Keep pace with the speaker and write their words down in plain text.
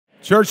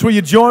Church, will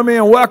you join me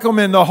in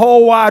welcoming the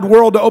whole wide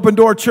world to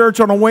OpenDoor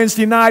Church on a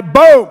Wednesday night?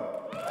 Boom!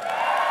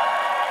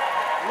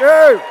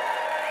 Yeah.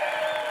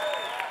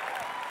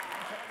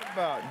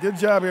 Good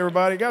job,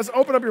 everybody. Guys,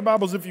 open up your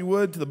Bibles, if you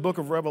would, to the book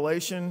of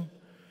Revelation.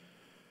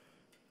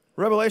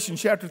 Revelation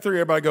chapter 3.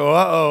 Everybody go,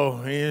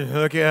 uh-oh.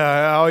 Look,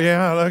 yeah, oh,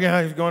 yeah, look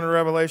how he's going to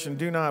Revelation.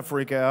 Do not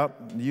freak out.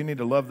 You need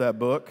to love that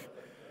book.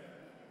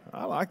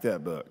 I like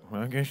that book.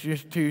 I guess it's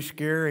just too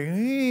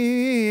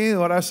scary.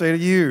 What I say to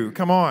you,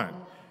 come on.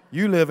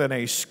 You live in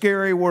a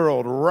scary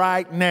world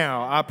right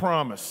now, I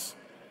promise.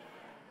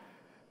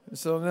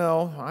 So,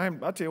 no,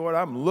 I'll tell you what,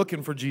 I'm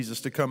looking for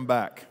Jesus to come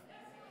back.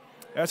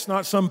 That's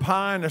not some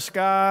pie in the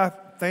sky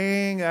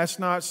thing. That's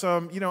not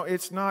some,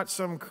 it's not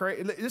some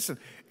crazy. Listen,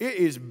 it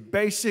is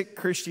basic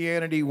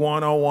Christianity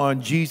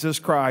 101. Jesus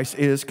Christ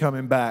is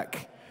coming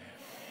back.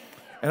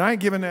 And I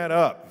ain't giving that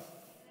up.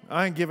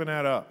 I ain't giving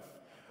that up.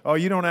 Oh,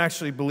 you don't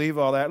actually believe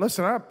all that.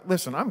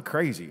 Listen, I'm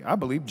crazy. I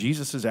believe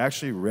Jesus is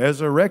actually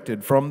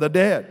resurrected from the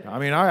dead. I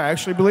mean, I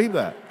actually believe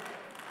that.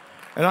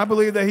 And I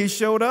believe that he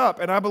showed up.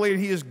 And I believe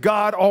he is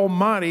God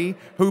Almighty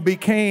who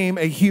became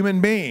a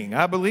human being.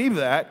 I believe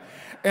that.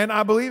 And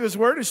I believe his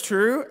word is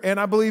true. And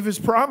I believe his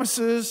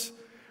promises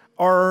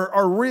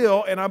are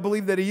real. And I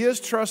believe that he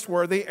is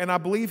trustworthy. And I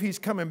believe he's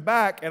coming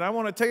back. And I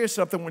want to tell you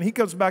something. When he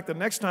comes back the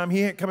next time,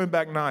 he ain't coming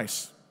back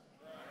nice.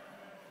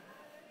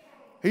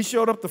 He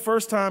showed up the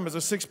first time as a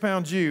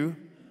 6-pound Jew.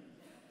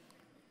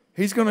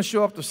 He's going to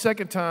show up the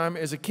second time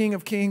as a King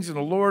of Kings and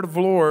the Lord of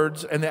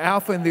Lords and the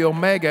Alpha and the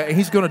Omega, and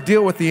he's going to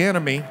deal with the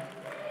enemy.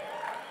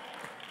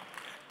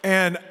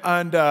 And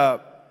I'm going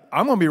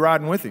to be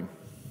riding with him.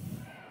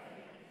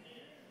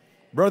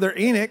 Brother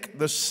Enoch,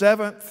 the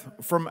seventh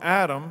from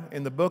Adam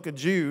in the book of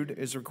Jude,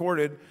 is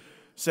recorded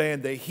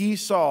saying that he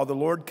saw the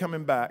Lord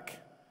coming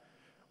back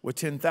with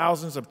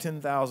 10,000s of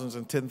 10,000s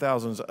and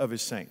 10,000s of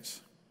his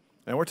saints.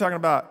 And we're talking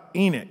about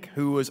Enoch,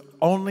 who was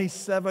only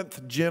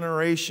 7th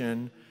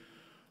generation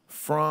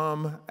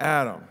from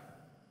Adam,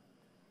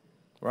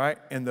 right?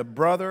 And the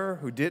brother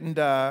who didn't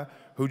die,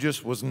 who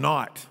just was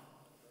not.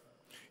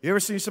 You ever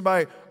seen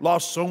somebody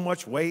lost so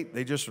much weight,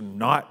 they just are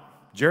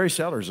not? Jerry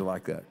Sellers are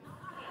like that.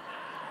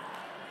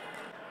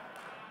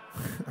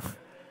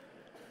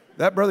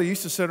 That brother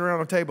used to sit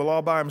around a table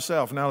all by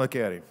himself. Now look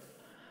at him.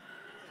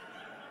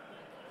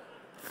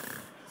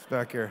 He's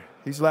back here.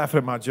 He's laughing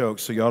at my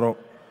jokes, so y'all don't.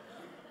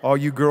 All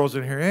you girls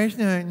in here, it's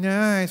not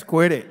nice,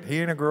 quit it.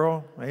 He ain't a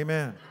girl.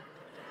 Amen.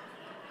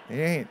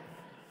 He ain't.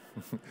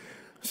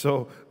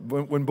 So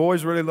when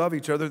boys really love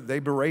each other, they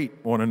berate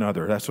one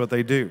another. That's what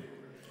they do.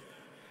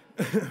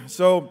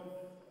 So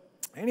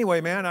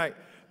anyway, man,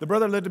 the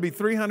brother lived to be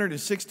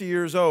 360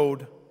 years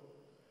old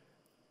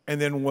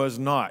and then was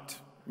not.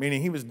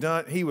 Meaning he was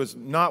done. He was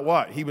not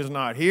what? He was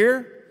not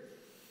here.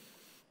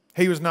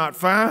 He was not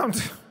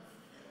found.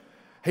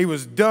 He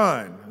was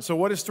done. So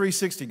what is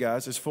 360,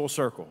 guys? It's full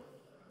circle.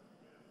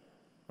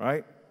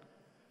 Right?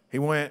 He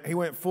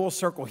went full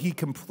circle. He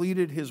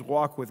completed his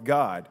walk with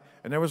God.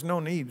 And there was no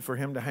need for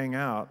him to hang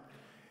out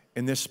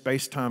in this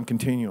space-time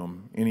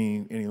continuum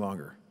any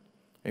longer.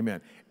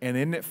 Amen. And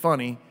isn't it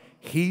funny?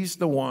 He's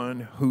the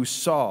one who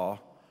saw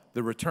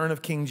the return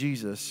of King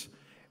Jesus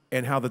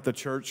and how that the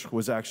church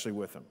was actually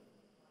with him.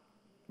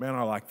 Man,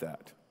 I like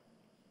that.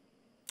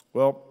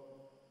 Well,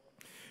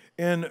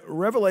 in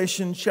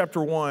Revelation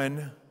chapter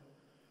 1,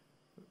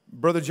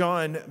 Brother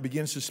John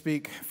begins to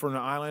speak from the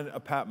island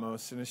of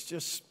Patmos, and it's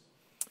just,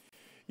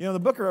 the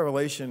book of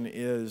Revelation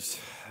is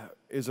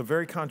a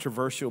very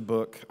controversial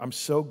book. I'm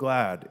so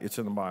glad it's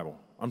in the Bible.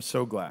 I'm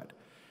so glad.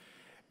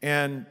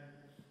 And,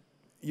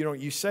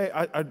 you say,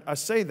 I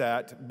say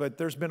that, but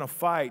there's been a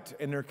fight,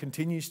 and there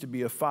continues to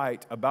be a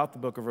fight about the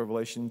book of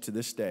Revelation to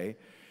this day.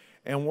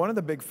 And one of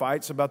the big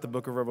fights about the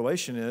book of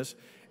Revelation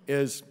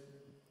is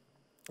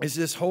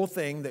this whole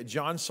thing that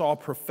John saw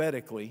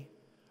prophetically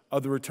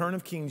of the return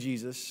of King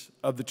Jesus,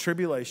 of the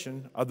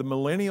tribulation, of the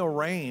millennial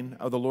reign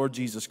of the Lord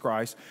Jesus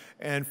Christ,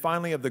 and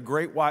finally of the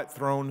great white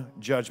throne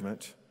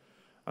judgment.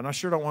 And I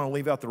sure don't want to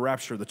leave out the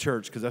rapture of the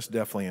church, because that's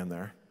definitely in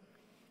there.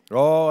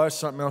 Oh, that's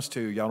something else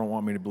too. Y'all don't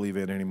want me to believe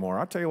it anymore.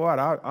 I'll tell you what,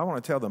 I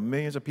want to tell the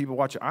millions of people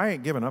watching, I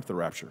ain't giving up the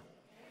rapture.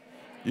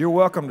 You're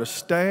welcome to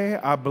stay.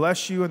 I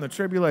bless you in the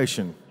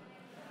tribulation.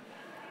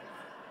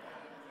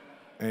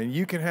 And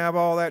you can have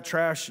all that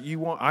trash you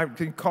want. I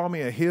can call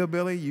me a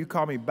hillbilly. You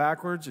call me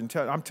backwards. And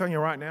I'm telling you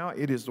right now,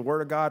 it is the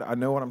Word of God. I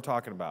know what I'm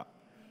talking about.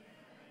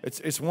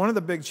 It's one of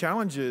the big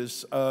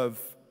challenges of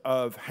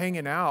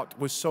hanging out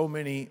with so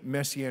many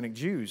Messianic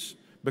Jews,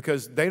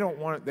 because they don't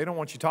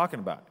want you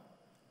talking about it.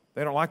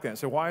 They don't like that.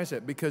 So why is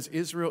it? Because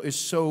Israel is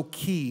so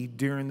key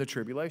during the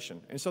tribulation.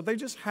 And so they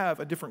just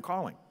have a different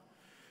calling.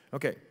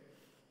 Okay,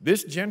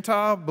 this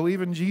Gentile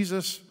believing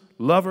Jesus,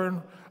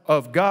 lover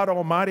of God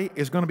Almighty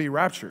is going to be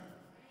raptured.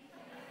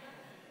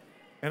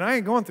 And I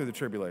ain't going through the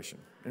tribulation.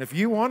 And if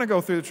you want to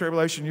go through the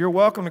tribulation, you're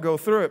welcome to go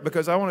through it,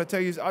 because I'll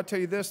tell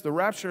you this, the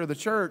rapture of the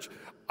church,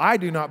 I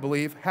do not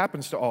believe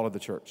happens to all of the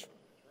church.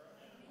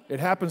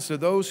 It happens to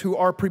those who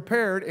are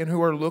prepared and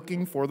who are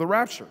looking for the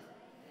rapture.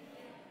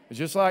 It's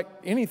just like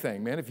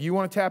anything, man. If you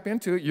want to tap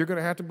into it, you're going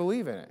to have to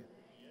believe in it.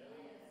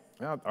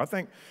 Now, I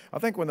think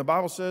when the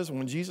Bible says,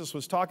 when Jesus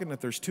was talking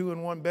that there's 2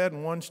 in one bed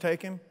and one's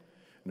taken, and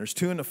there's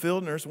 2 in the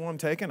field and there's one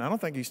taken, I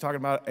don't think he's talking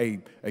about a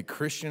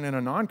Christian and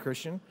a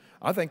non-Christian.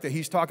 I think that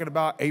he's talking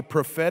about a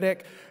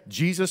prophetic,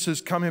 Jesus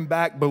is coming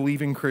back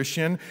believing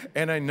Christian,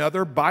 and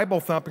another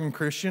Bible-thumping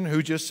Christian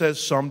who just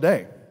says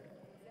someday.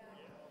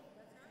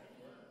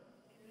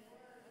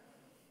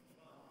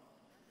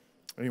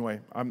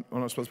 Anyway, I'm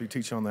not supposed to be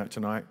teaching on that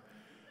tonight.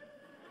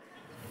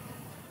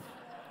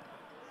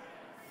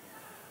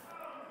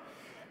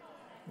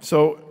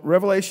 So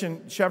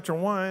Revelation chapter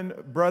 1,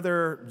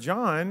 Brother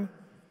John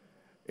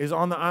is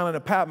on the island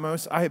of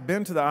Patmos. I have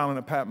been to the island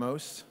of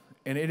Patmos,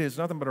 and it is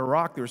nothing but a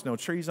rock. There's no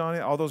trees on it.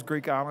 All those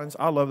Greek islands.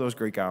 I love those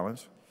Greek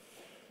islands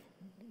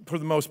for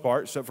the most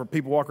part, except for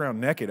people walking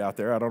around naked out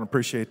there. I don't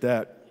appreciate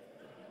that.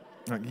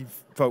 Like, you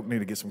folk need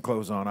to get some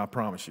clothes on, I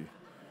promise you.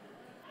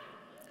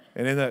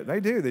 And they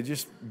do. They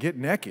just get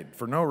naked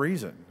for no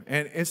reason.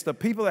 And it's the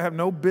people that have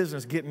no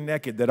business getting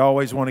naked that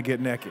always want to get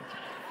naked.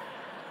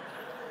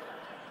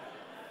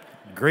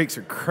 Greeks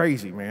are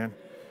crazy, man.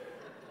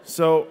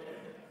 So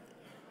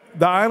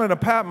the island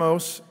of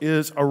Patmos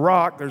is a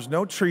rock. There's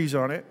no trees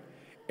on it.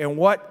 And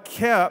what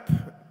kept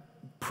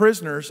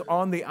prisoners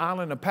on the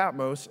island of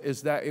Patmos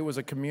is that it was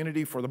a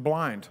community for the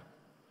blind.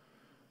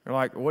 They're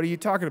like, what are you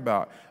talking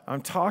about?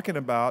 I'm talking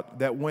about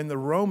that when the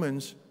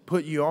Romans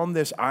put you on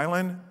this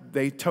island,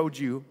 they told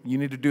you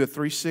need to do a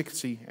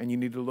 360 and you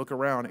need to look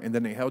around, and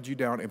then they held you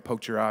down and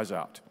poked your eyes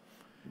out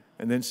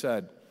and then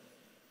said,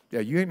 yeah,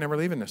 you ain't never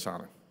leaving this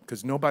island,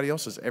 because nobody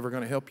else is ever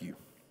going to help you.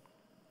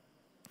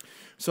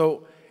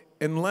 So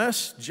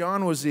unless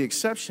John was the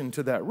exception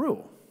to that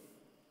rule,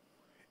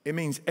 it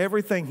means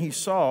everything he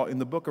saw in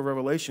the book of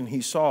Revelation,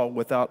 he saw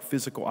without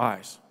physical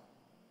eyes.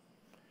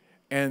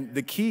 And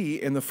the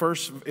key in the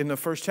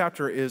first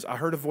chapter is, I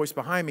heard a voice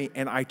behind me,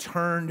 and I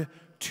turned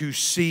to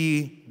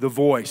see the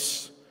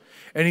voice.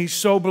 And he's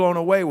so blown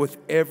away with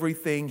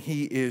everything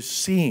he is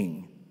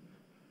seeing.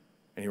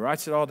 And he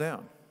writes it all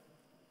down.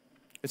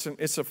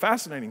 It's a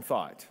fascinating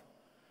thought.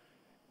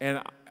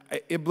 And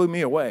it blew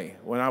me away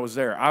when I was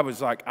there. I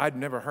was like, I'd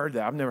never heard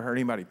that. I've never heard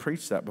anybody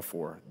preach that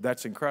before.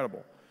 That's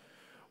incredible.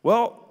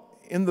 Well,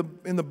 in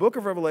the book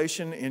of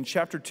Revelation, in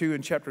chapter 2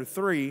 and chapter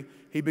 3,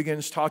 he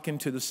begins talking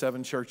to the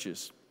 7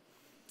 churches.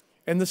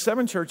 And the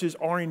 7 churches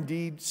are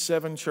indeed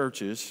 7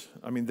 churches.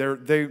 I mean,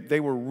 they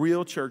were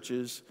real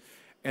churches,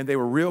 and they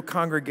were real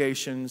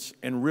congregations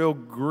and real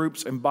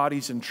groups and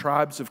bodies and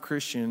tribes of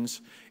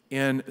Christians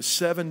in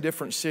 7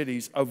 different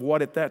cities of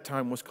what at that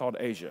time was called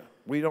Asia.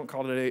 We don't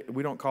call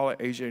it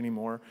Asia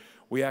anymore.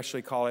 We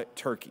actually call it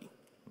Turkey.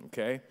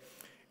 Okay?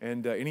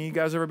 And any of you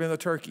guys ever been to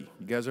Turkey?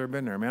 You guys ever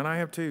been there? Man, I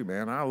have too,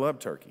 man. I love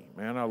Turkey.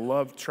 Man, I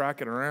love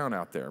tracking around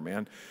out there,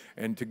 man.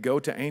 And to go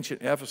to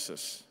ancient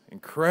Ephesus,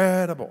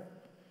 incredible.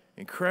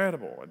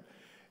 Incredible.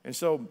 And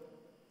so,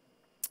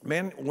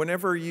 man,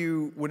 whenever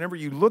you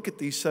look at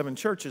these 7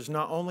 churches,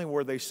 not only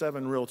were they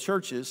 7 real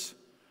churches,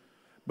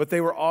 but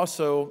they were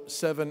also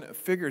 7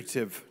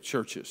 figurative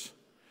churches.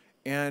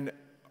 And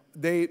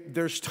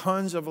there's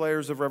tons of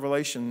layers of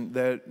revelation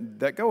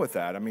that go with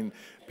that. I mean,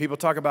 people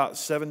talk about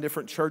 7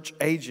 different church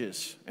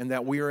ages, and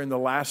that we are in the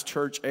last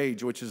church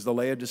age, which is the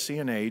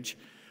Laodicean age,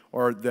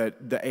 or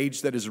the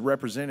age that is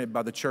represented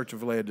by the church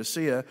of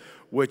Laodicea,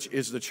 which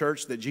is the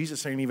church that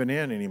Jesus ain't even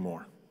in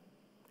anymore.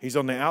 He's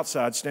on the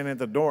outside, standing at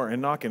the door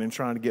and knocking and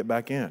trying to get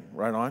back in.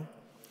 Right on?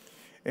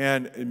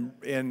 And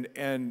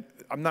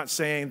I'm not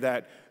saying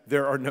that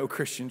there are no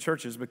Christian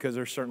churches, because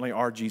there certainly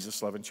are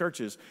Jesus-loving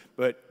churches,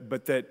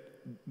 but that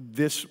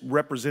this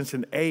represents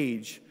an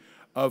age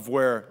of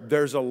where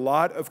there's a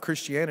lot of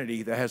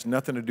Christianity that has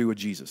nothing to do with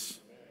Jesus.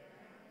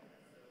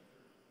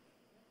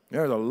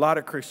 There's a lot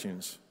of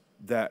Christians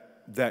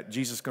that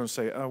Jesus is going to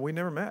say, oh, we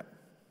never met.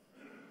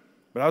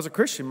 But I was a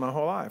Christian my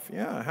whole life.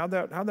 Yeah, how'd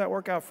that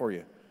work out for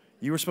you?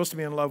 You were supposed to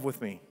be in love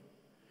with me.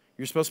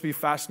 You're supposed to be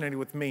fascinated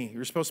with me.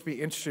 You're supposed to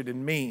be interested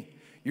in me.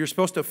 You're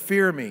supposed to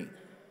fear me.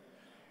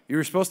 You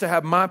were supposed to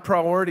have my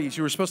priorities.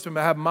 You were supposed to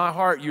have my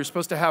heart. You were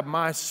supposed to have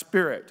my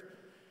spirit.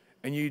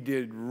 And you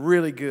did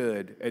really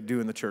good at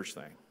doing the church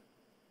thing.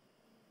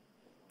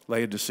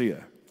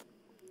 Laodicea,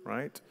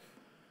 right?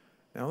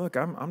 Now look,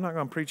 I'm not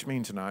going to preach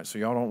mean tonight, so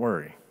y'all don't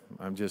worry.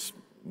 I'm just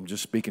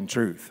speaking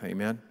truth.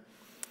 Amen.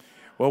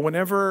 Well,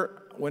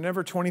 whenever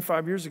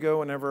 25 years ago,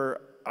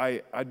 whenever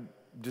I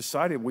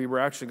decided we were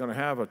actually going to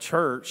have a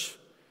church,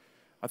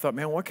 I thought,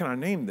 man, what can I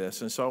name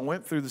this? And so I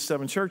went through the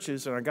 7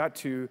 churches, and I got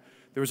to,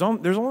 there's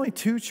only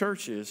 2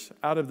 churches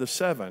out of the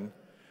 7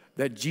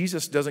 that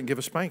Jesus doesn't give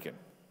a spanking.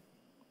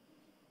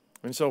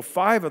 And so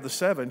 5 of the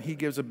 7 he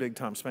gives a big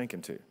time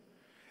spanking to.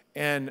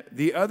 And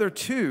the other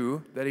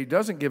 2 that he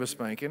doesn't give a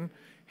spanking,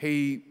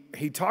 he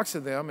talks to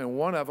them, and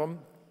one of them,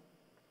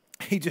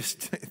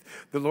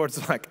 the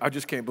Lord's like, I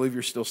just can't believe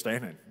you're still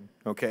standing,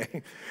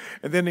 okay?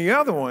 And then the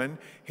other one,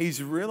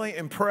 he's really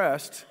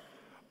impressed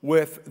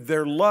with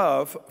their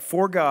love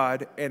for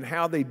God and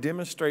how they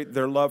demonstrate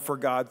their love for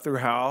God through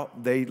how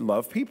they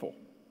love people.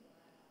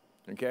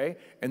 okay?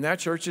 And that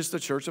church is the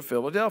Church of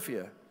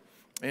Philadelphia.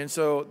 And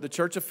so the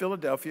Church of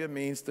Philadelphia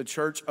means the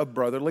church of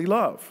brotherly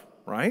love,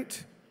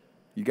 right?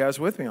 You guys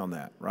with me on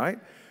that, right?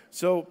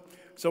 So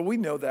we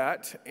know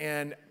that,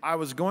 and I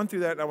was going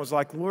through that, and I was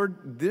like,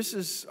 Lord,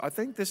 I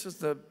think this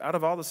is out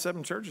of all the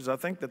 7 churches, I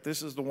think that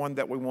this is the one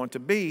that we want to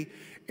be.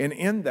 And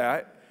in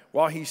that,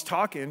 while he's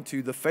talking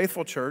to the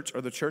faithful church,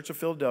 or the Church of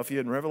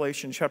Philadelphia, in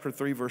Revelation chapter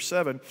 3, verse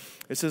 7,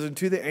 it says, and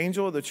to the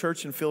angel of the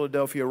church in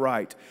Philadelphia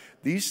write,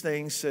 these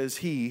things says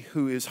he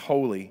who is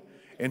holy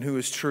and who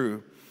is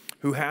true,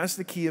 who has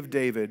the key of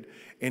David,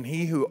 and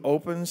he who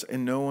opens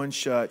and no one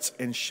shuts,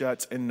 and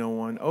shuts and no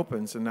one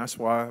opens. And that's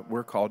why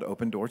we're called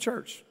OpenDoor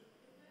Church.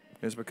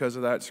 It's because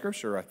of that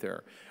scripture right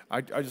there.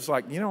 I just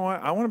like, you know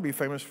what? I want to be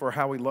famous for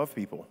how we love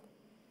people.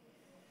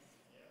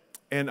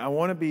 And I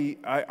want to be,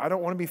 I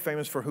don't want to be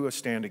famous for who I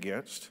stand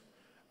against.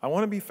 I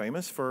want to be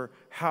famous for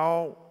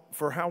how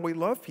we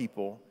love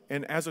people,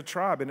 and as a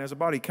tribe and as a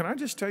body. Can I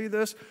just tell you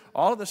this?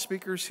 All of the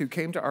speakers who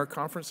came to our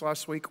conference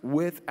last week,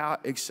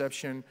 without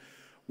exception,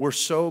 were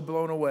so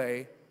blown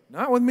away,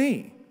 not with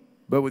me,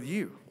 but with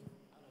you.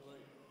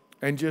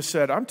 And just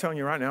said, I'm telling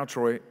you right now,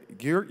 Troy,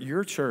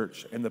 your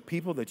church and the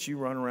people that you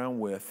run around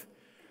with,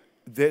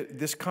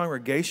 this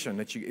congregation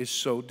is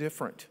so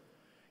different.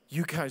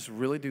 You guys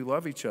really do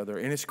love each other,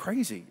 and it's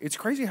crazy. It's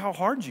crazy how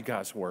hard you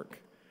guys work.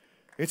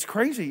 It's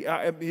crazy.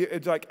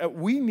 It's like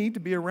we need to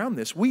be around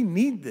this. We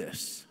need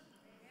this.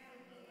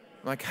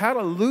 Like,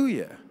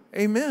 hallelujah.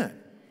 Amen.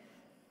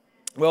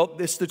 Well,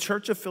 it's the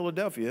Church of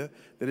Philadelphia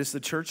that is the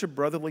church of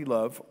brotherly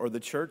love, or the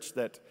church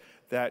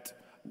that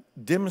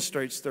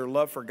demonstrates their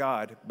love for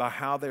God by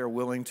how they are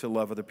willing to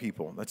love other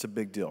people. That's a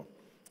big deal.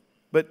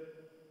 But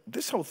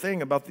this whole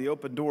thing about the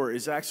open door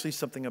is actually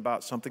something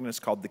that's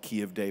called the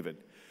key of David.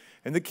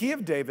 And the key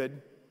of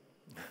David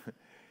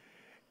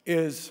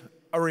is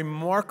a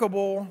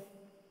remarkable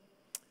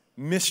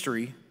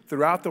mystery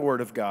throughout the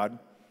Word of God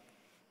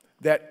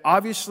that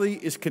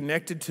obviously is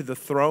connected to the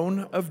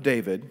throne of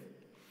David,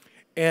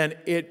 and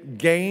it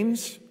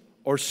gains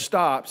or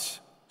stops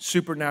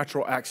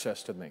supernatural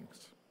access to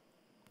things.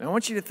 Now, I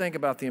want you to think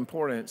about the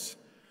importance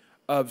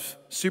of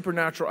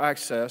supernatural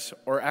access,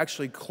 or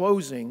actually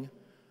closing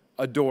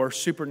a door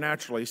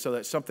supernaturally so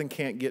that something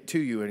can't get to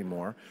you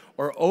anymore,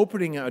 or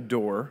opening a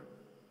door,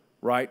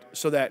 right,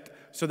 so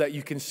that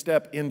you can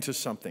step into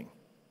something.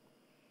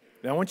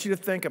 Now, I want you to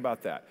think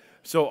about that.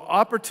 So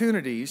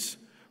opportunities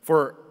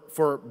for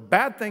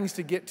bad things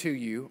to get to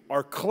you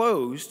are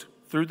closed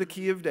through the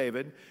key of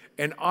David,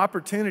 and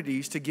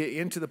opportunities to get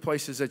into the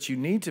places that you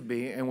need to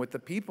be and with the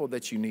people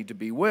that you need to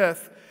be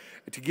with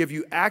to give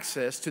you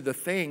access to the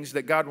things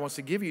that God wants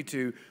to give you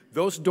to,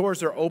 those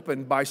doors are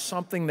opened by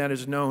something that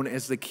is known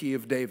as the key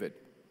of David.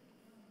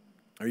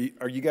 Are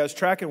you guys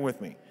tracking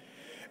with me?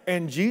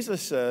 And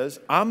Jesus says,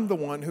 I'm the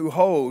one who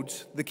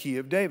holds the key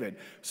of David.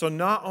 So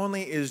not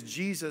only is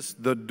Jesus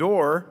the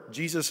door,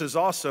 Jesus is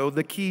also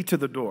the key to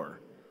the door.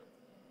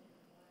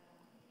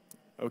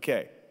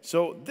 Okay,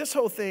 so this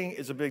whole thing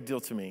is a big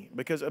deal to me,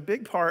 because a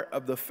big part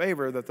of the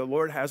favor that the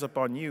Lord has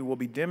upon you will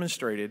be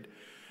demonstrated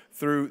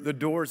through the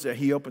doors that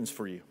he opens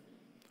for you.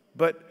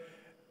 But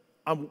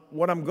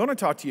what I'm going to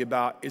talk to you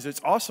about is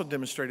it's also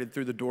demonstrated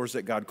through the doors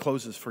that God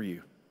closes for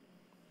you.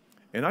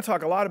 And I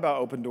talk a lot about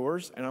open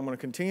doors, and I'm going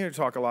to continue to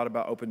talk a lot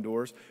about open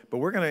doors, but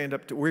we're going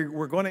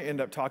to end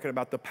up talking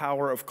about the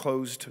power of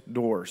closed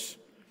doors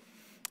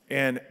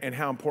and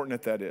how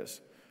important that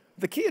is.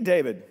 The key of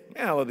David,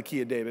 I love the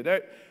key of David.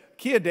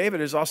 Key of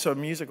David is also a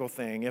musical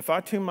thing. If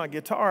I tune my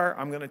guitar,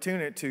 I'm going to tune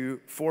it to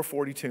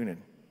 440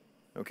 tuning.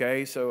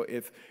 Okay, so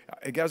if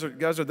guys,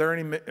 are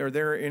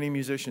there any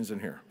musicians in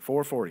here?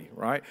 440,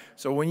 right?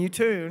 So when you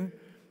tune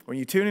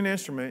an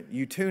instrument,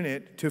 you tune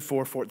it to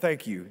 440.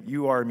 Thank you.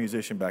 You are a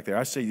musician back there.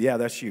 I see. Yeah,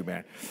 that's you,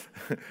 man.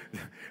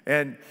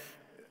 And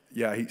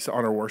yeah, he's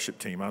on our worship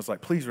team. I was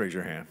like, please raise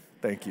your hand.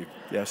 Thank you.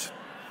 Yes.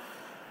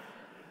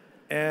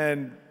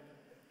 And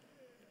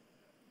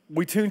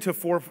we tune to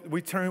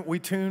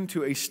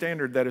a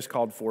standard that is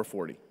called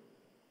 440.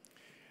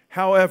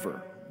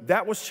 However,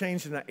 that was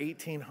changed in the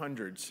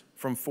 1800s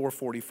from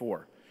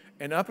 444.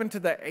 And up into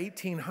the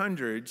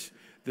 1800s,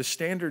 the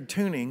standard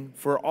tuning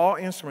for all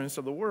instruments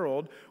of the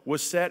world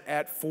was set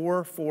at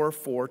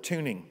 444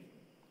 tuning.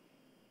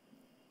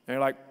 And you're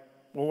like,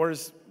 well,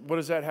 what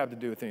does that have to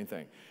do with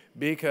anything?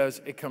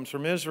 Because it comes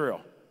from Israel.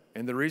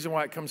 And the reason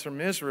why it comes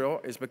from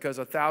Israel is because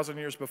 1,000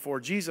 years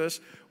before Jesus,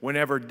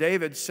 whenever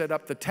David set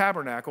up the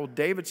tabernacle,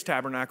 David's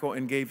tabernacle,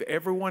 and gave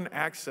everyone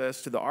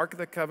access to the Ark of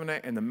the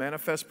Covenant and the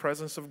manifest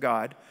presence of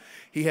God,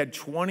 he had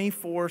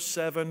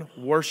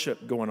 24/7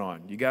 worship going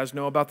on. You guys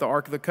know about the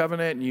Ark of the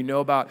Covenant, and you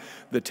know about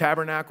the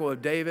tabernacle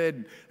of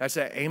David. That's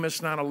that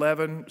Amos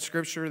 9:11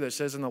 scripture that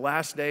says in the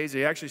last days,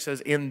 he actually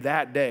says in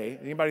that day.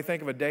 Anybody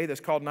think of a day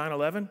that's called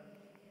 9/11?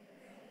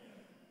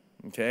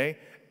 Okay.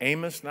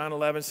 Amos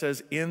 9:11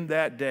 says, in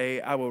that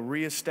day I will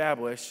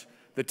reestablish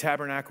the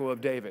tabernacle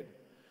of David.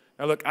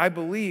 Now look, I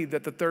believe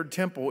that the third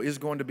temple is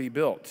going to be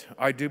built.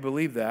 I do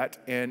believe that,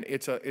 and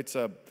it's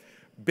a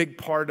big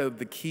part of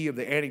the key of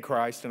the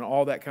Antichrist and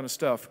all that kind of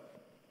stuff.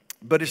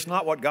 But it's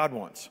not what God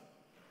wants.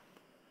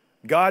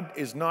 God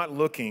is not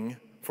looking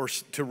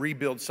to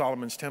rebuild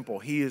Solomon's temple.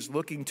 He is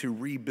looking to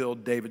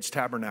rebuild David's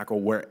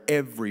tabernacle where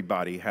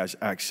everybody has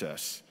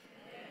access.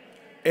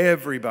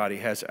 Everybody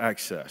has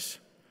access.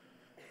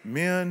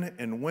 Men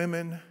and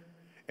women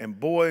and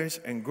boys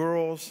and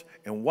girls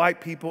and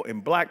white people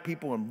and black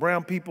people and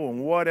brown people and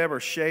whatever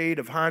shade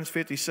of Heinz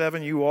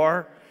 57 you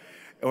are,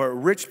 or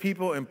rich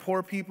people and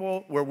poor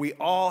people, where we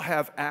all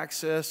have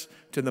access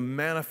to the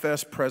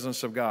manifest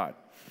presence of God.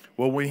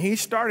 Well, when he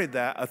started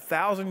that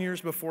 1,000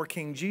 years before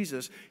King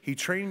Jesus, he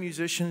trained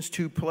musicians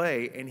to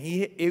play, and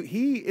he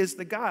is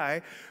the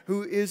guy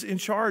who is in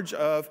charge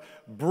of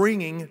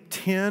bringing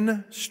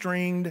 10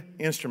 stringed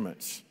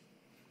instruments.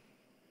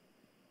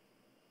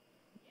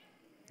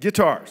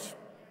 Guitars.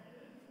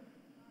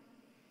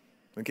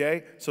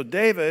 Okay, so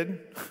David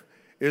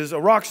is a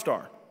rock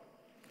star.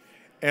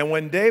 And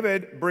when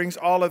David brings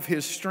all of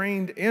his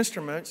stringed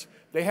instruments,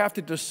 they have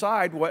to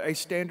decide what a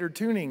standard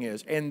tuning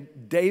is. And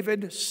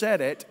David set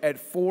it at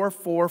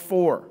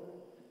 4/4/4.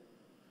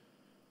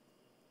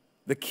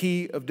 The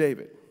key of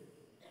David.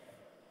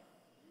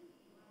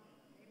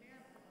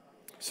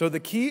 So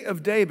the key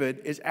of David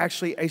is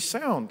actually a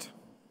sound.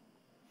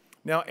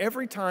 Now,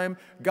 every time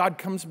God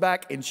comes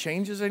back and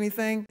changes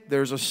anything,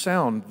 there's a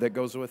sound that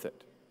goes with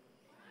it.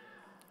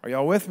 Are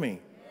y'all with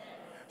me?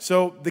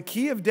 So the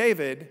key of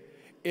David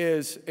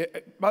is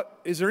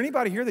there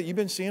anybody here that you've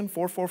been seeing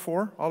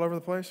 4/4/4 all over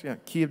the place? Yeah,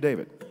 key of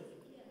David.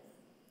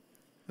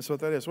 That's what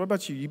that is. What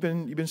about you? You've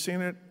been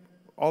seeing it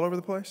all over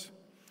the place?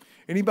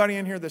 Anybody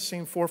in here that's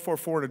seen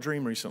 4/4/4 in a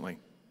dream recently?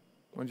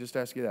 I want to just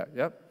ask you that.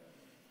 Yep.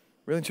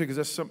 Really true, because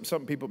that's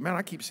some people, man,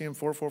 I keep seeing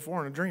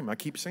 4/4/4 in a dream. I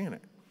keep seeing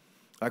it.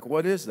 Like,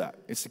 what is that?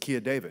 It's the key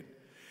of David.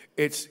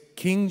 It's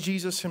King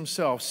Jesus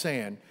himself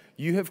saying,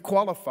 you have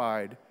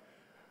qualified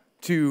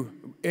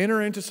to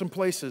enter into some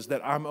places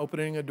that I'm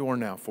opening a door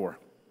now for.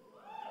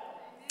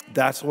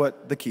 That's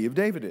what the key of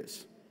David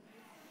is.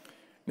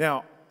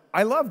 Now,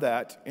 I love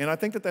that, and I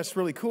think that that's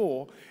really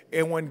cool.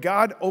 And when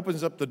God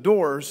opens up the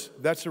doors,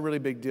 that's a really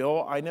big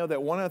deal. I know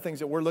that one of the things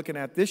that we're looking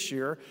at this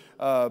year,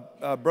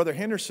 Brother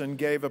Henderson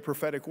gave a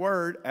prophetic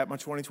word at my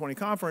 2020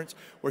 conference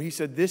where he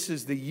said, this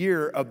is the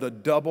year of the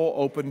double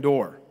open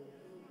door.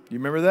 You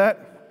remember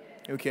that?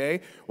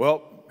 Okay.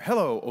 Well,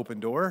 hello, open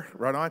door.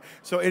 Right on.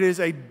 So it is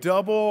a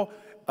double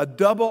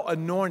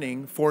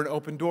anointing for an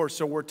open door.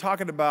 So we're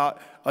talking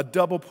about a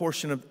double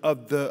portion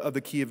of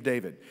the key of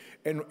David.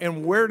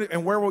 And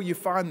where will you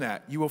find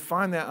that? You will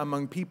find that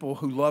among people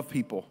who love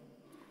people.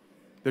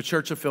 The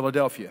Church of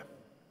Philadelphia.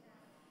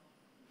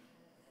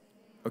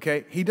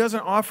 Okay? He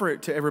doesn't offer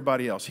it to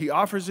everybody else. He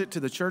offers it to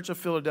the Church of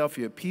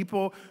Philadelphia,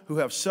 people who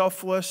have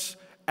selfless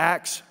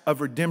acts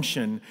of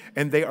redemption,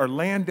 and they are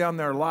laying down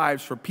their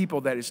lives for people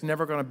that it's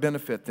never going to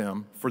benefit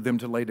them for them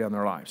to lay down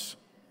their lives.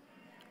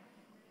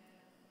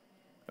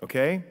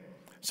 Okay?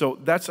 So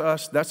that's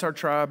us. That's our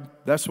tribe.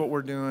 That's what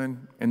we're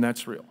doing, and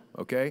that's real.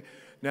 Okay?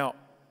 Now,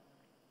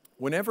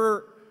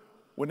 whenever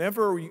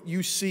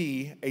you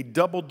see a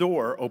double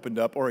door opened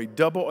up or a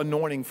double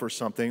anointing for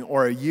something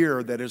or a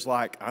year that is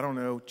like, I don't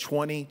know,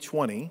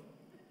 2020,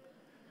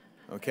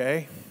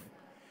 okay?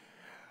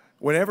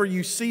 Whenever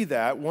you see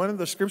that, one of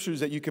the scriptures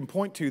that you can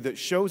point to that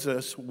shows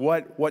us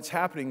what's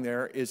happening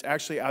there is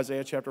actually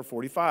Isaiah chapter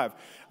 45.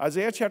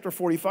 Isaiah chapter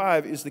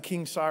 45 is the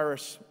King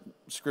Cyrus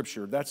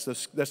scripture. That's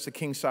the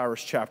King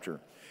Cyrus chapter.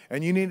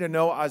 And you need to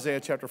know Isaiah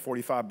chapter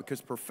 45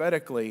 because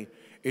prophetically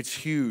it's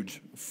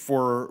huge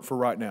for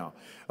right now.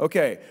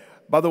 Okay,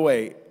 by the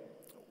way,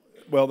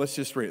 well, let's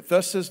just read it.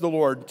 Thus says the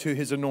Lord to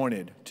his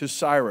anointed, to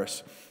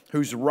Cyrus,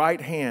 whose right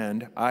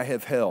hand I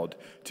have held,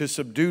 to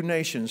subdue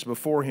nations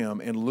before him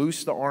and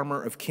loose the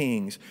armor of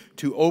kings,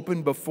 to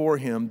open before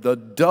him the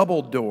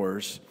double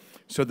doors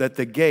so that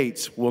the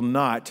gates will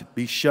not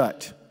be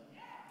shut.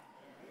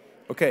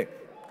 Okay,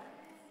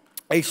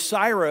 a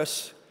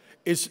Cyrus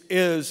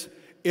is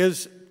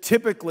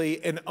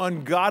typically an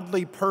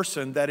ungodly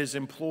person that is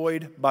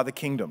employed by the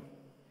kingdom.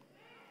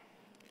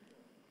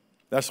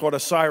 That's what a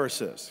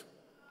Cyrus is.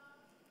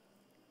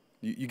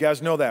 You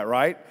guys know that,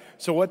 right?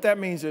 So what that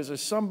means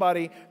is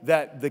somebody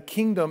that the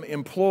kingdom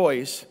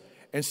employs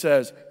and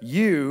says,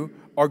 you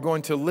are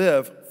going to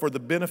live for the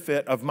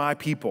benefit of my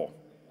people,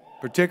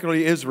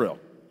 particularly Israel,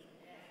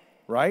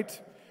 right?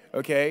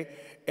 Okay,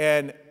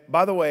 and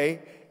by the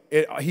way,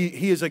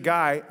 he is a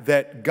guy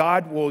that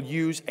God will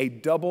use a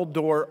double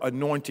door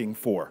anointing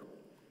for.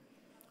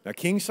 Now,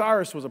 King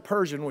Cyrus was a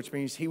Persian, which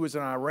means he was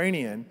an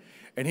Iranian,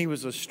 and he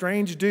was a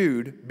strange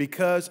dude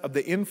because of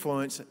the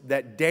influence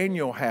that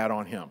Daniel had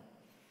on him.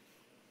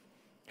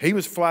 He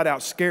was flat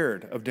out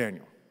scared of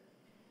Daniel.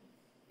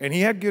 And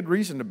he had good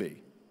reason to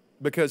be,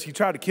 because he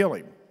tried to kill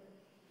him.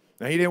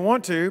 Now, he didn't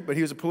want to, but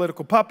he was a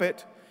political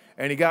puppet,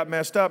 and he got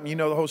messed up, and you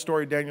know the whole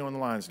story of Daniel in the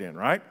lion's den,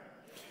 right?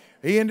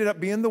 He ended up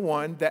being the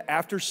one that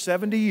after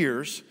 70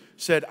 years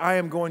said, I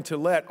am going to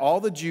let all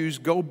the Jews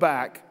go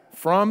back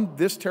from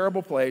this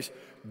terrible place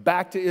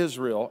back to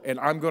Israel, and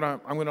I'm going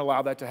to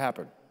allow that to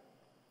happen.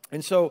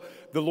 And so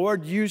the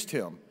Lord used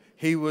him.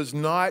 He was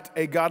not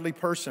a godly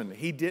person.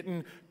 He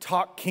didn't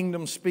talk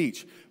kingdom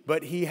speech,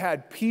 but he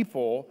had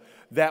people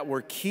that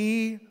were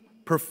key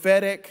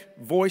prophetic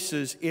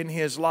voices in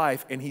his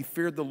life, and he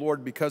feared the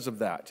Lord because of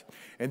that.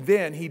 And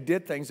then he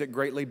did things that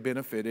greatly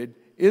benefited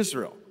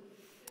Israel.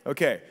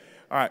 Okay,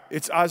 all right,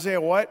 it's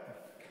Isaiah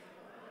what?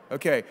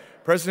 Okay,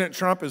 President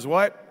Trump is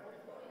what?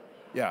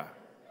 Yeah.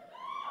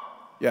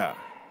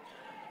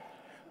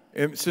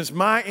 And since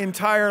my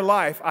entire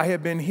life, I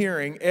have been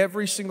hearing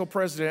every single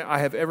president I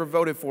have ever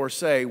voted for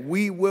say,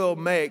 we will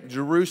make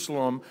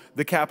Jerusalem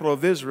the capital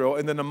of Israel.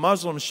 And then the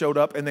Muslims showed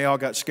up and they all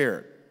got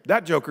scared.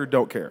 That joker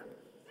don't care.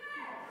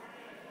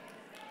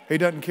 He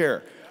doesn't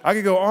care. I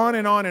could go on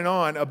and on and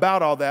on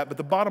about all that, but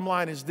the bottom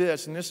line is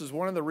this, and this is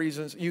one of the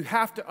reasons you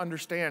have to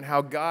understand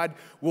how God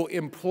will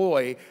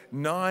employ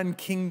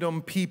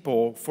non-kingdom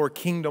people for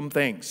kingdom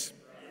things.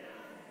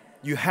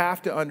 You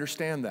have to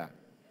understand that.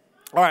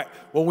 All right,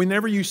 well,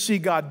 whenever you see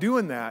God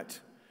doing that,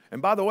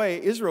 and by the way,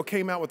 Israel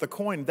came out with a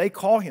coin, they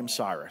call him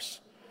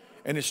Cyrus.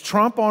 And it's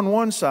Trump on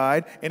one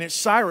side, and it's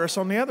Cyrus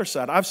on the other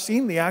side. I've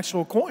seen the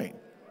actual coin.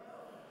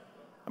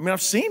 I mean,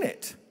 I've seen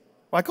it.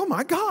 Like, oh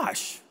my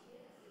gosh.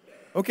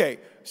 Okay,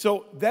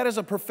 so that is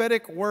a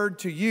prophetic word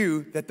to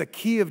you that the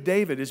key of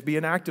David is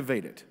being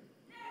activated.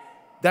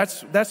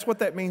 That's what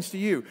that means to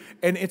you.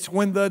 And it's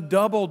when the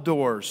double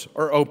doors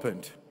are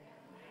opened.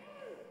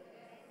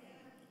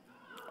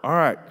 All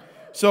right.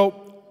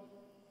 So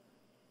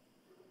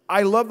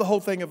I love the whole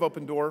thing of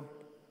Open Door.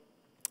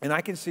 And I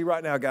can see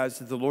right now, guys,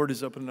 that the Lord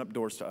is opening up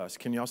doors to us.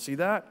 Can y'all see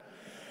that?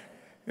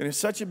 And it's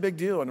such a big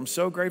deal, and I'm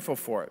so grateful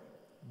for it.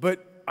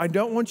 But I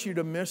don't want you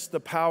to miss the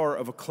power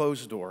of a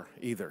closed door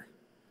either.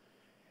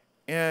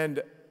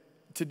 And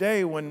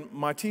today, when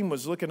my team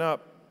was looking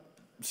up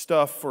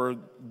stuff for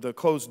the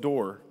closed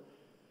door,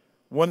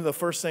 one of the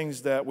first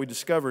things that we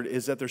discovered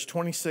is that there's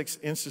 26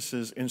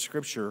 instances in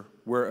Scripture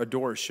where a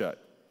door is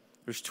shut.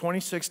 There's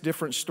 26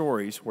 different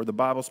stories where the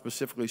Bible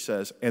specifically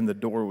says, and the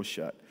door was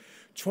shut.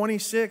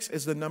 26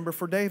 is the number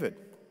for David.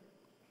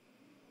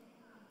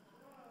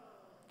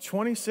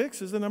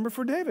 26 is the number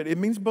for David. It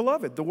means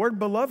beloved. The word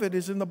beloved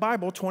is in the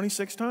Bible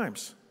 26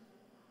 times.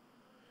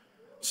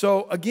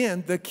 So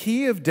again, the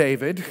key of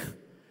David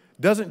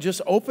doesn't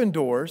just open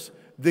doors.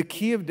 The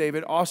key of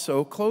David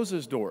also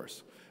closes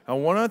doors.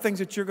 And one of the things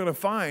that you're going to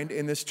find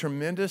in this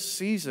tremendous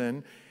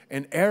season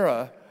and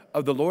era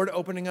of the Lord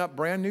opening up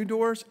brand new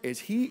doors is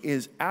he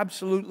is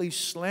absolutely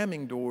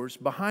slamming doors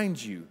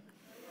behind you.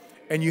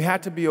 And you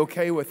have to be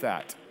okay with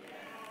that.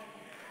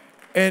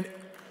 And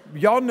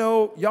y'all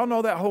know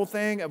that whole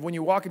thing of when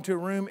you walk into a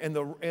room and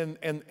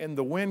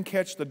the wind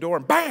catches the door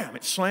and bam,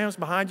 it slams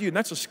behind you. And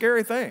that's a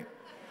scary thing.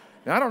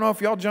 Now, I don't know if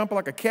y'all jump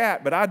like a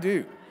cat, but I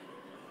do.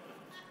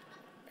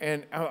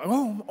 And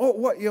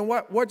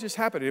what just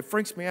happened? It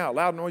freaks me out.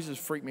 Loud noises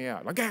freak me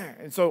out. Like,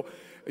 and so,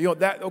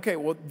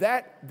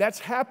 that's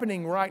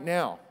happening right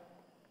now.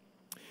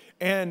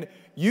 And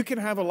you can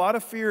have a lot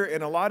of fear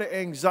and a lot of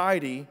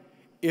anxiety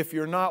if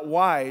you're not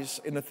wise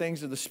in the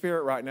things of the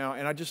Spirit right now.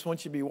 And I just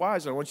want you to be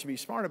wise. I want you to be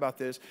smart about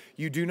this.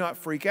 You do not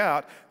freak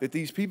out that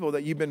these people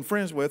that you've been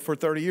friends with for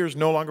 30 years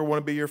no longer want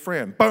to be your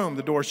friend. Boom,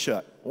 the door's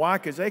shut. Why?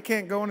 Because they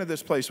can't go into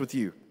this place with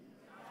you.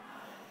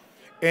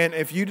 And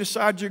if you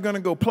decide you're going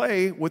to go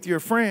play with your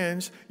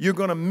friends, you're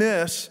going to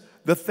miss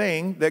the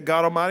thing that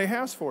God Almighty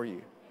has for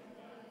you.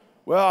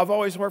 Well, I've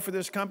always worked for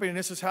this company, and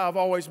this is how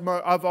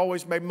I've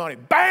always made money.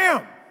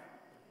 Bam!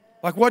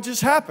 Like what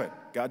just happened?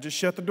 God just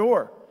shut the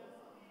door.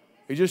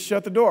 He just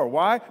shut the door.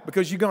 Why?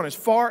 Because you've gone as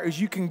far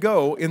as you can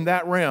go in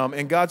that realm,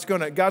 and God's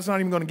not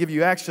even going to give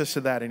you access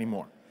to that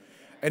anymore.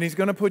 And he's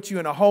going to put you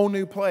in a whole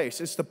new place.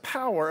 It's the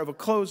power of a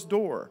closed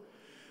door.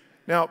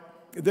 Now,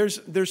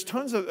 there's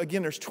tons of,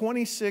 again, there's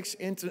 26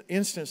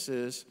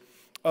 instances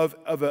of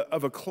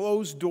a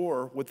closed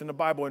door within the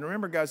Bible. And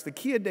remember, guys, the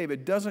key of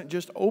David doesn't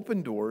just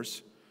open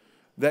doors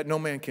that no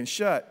man can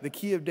shut. The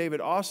key of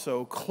David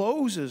also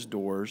closes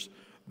doors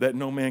that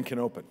no man can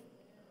open.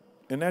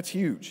 And that's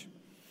huge.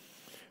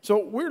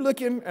 So we're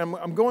looking, and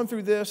I'm going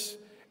through this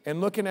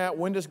and looking at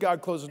when does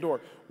God close the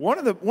door. One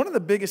of the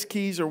biggest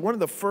keys, or one of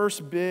the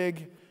first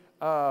big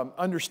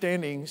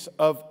understandings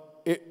of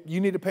it, you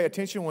need to pay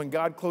attention when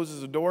God closes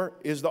the door,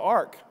 is the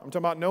ark. I'm talking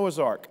about Noah's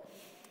ark.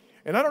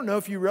 And I don't know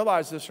if you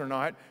realize this or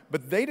not,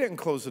 but they didn't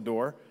close the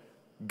door.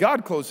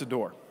 God closed the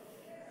door.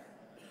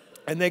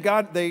 And they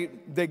got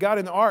in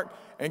the ark,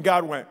 and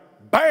God went,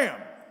 bam!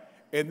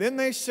 And then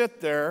they sit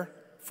there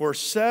for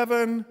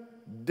 7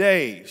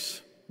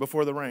 days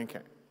before the rain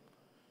came.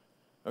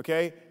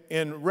 Okay?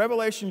 In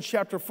Revelation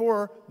chapter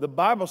 4, the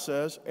Bible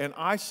says, and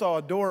I saw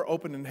a door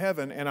open in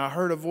heaven, and I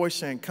heard a voice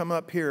saying, come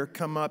up here,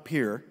 come up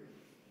here.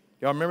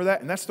 Y'all remember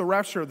that? And that's the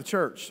rapture of the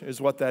church, is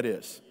what that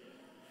is.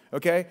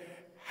 Okay?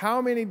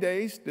 How many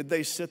days did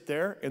they sit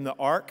there in the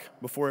ark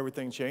before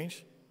everything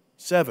changed?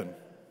 7.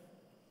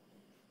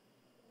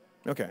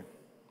 Okay.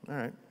 All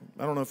right.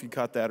 I don't know if you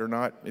caught that or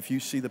not. If you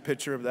see the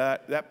picture of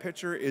that, that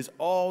picture is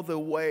all the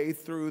way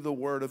through the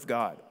Word of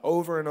God,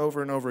 over and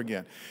over and over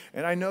again.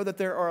 And I know that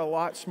there are a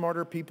lot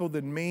smarter people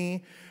than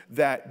me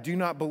that do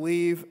not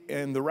believe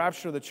in the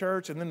rapture of the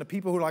church. And then the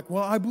people who are like,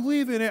 well, I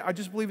believe in it. I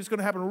just believe it's going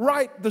to happen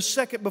right the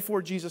second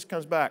before Jesus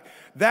comes back.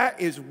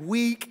 That is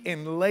weak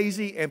and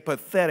lazy and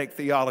pathetic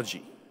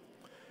theology.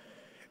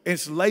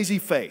 It's lazy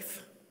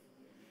faith.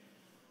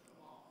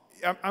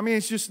 I mean,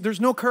 it's just, there's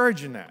no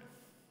courage in that.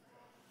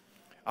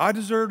 I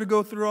deserve to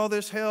go through all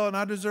this hell, and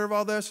I deserve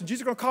all this, and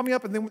Jesus is going to call me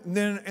up, and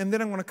then I'm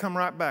going to come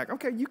right back.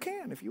 Okay, you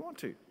can if you want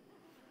to.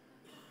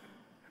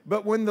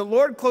 But when the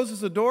Lord closes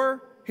the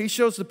door, he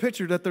shows the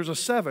picture that there's a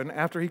 7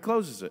 after he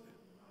closes it.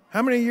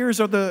 How many years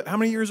are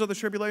the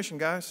tribulation,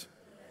 guys?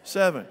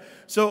 7.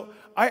 So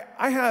I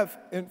have,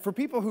 and for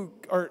people who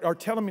are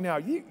telling me now,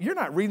 you're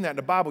not reading that in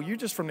the Bible, you're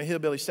just from the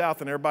hillbilly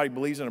South, and everybody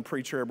believes in a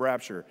pre-trib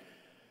rapture.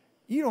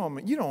 You don't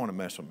want to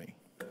mess with me.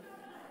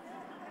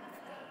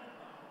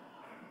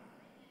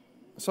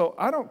 So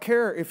I don't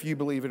care if you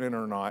believe in it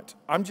or not.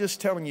 I'm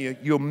just telling you,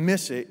 you'll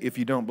miss it if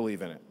you don't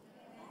believe in it.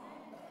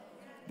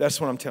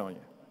 That's what I'm telling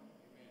you.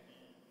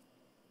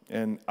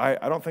 And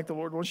I don't think the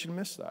Lord wants you to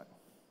miss that.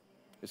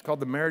 It's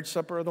called the marriage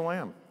supper of the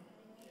Lamb.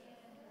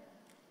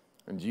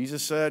 And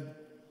Jesus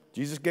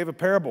gave a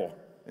parable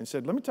and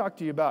said, let me talk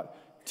to you about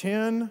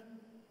 10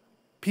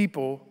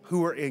 people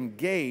who were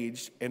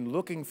engaged and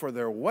looking for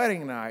their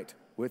wedding night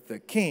with the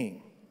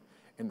king.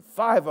 And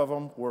 5 of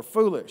them were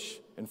foolish,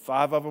 and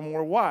 5 of them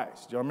were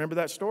wise. Do y'all remember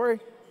that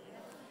story?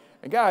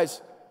 And guys,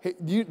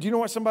 do you know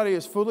what somebody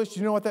is foolish? Do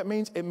you know what that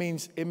means? It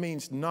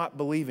means not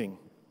believing.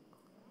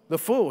 The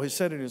fool has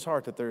said in his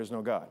heart that there is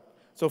no God.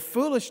 So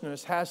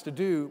foolishness has to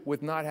do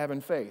with not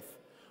having faith.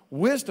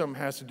 Wisdom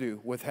has to do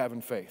with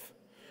having faith.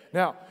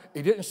 Now,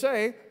 he didn't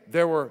say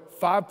there were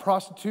 5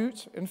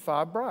 prostitutes and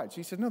 5 brides.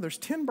 He said, no, there's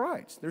 10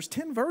 brides. There's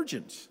 10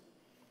 virgins.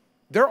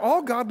 They're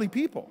all godly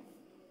people.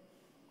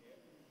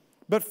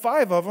 But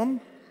 5 of them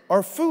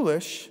are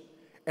foolish,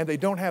 and they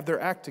don't have their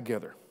act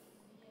together.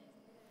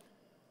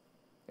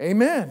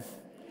 Amen.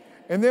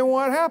 And then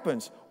what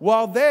happens?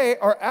 While they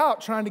are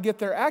out trying to get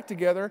their act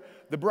together,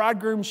 the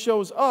bridegroom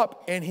shows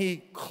up, and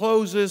he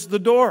closes the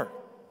door.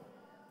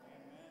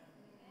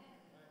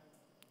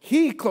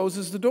 He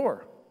closes the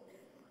door.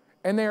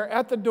 And they are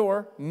at the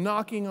door,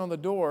 knocking on the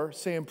door,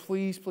 saying,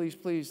 please, please,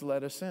 please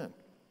let us in.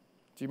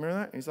 Do you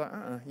remember that? And he's like,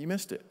 you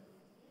missed it.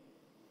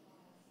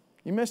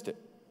 You missed it.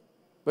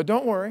 But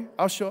don't worry,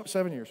 I'll show up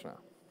 7 years from now.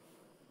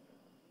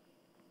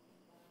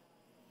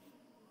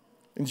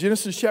 In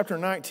Genesis chapter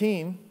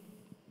 19,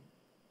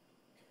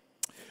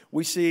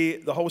 we see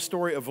the whole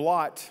story of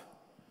Lot.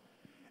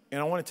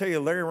 And I want to tell you,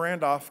 Larry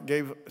Randolph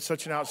gave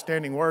such an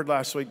outstanding word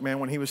last week, man,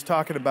 when he was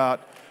talking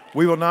about,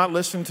 we will not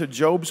listen to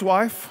Job's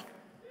wife.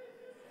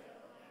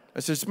 I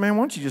says, man,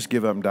 why don't you just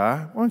give up and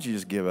die? Why don't you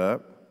just give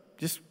up?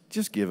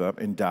 Just give up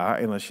and die,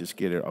 and let's just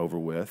get it over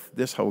with.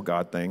 This whole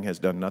God thing has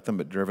done nothing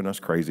but driven us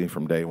crazy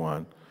from day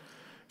one.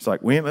 It's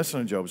like, we ain't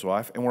listening to Job's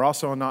wife, and we're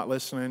also not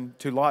listening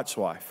to Lot's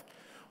wife.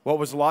 What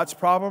was Lot's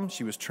problem?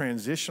 She was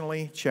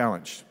transitionally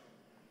challenged.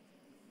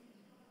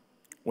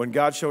 When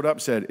God showed up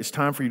and said, it's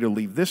time for you to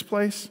leave this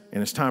place,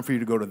 and it's time for you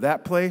to go to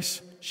that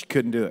place, she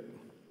couldn't do it.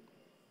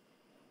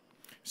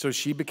 So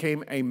she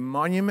became a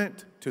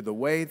monument to the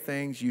way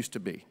things used to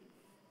be.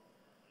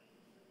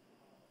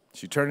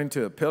 She turned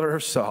into a pillar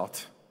of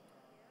salt,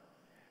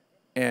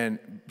 and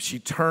she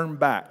turned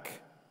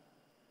back,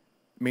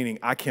 meaning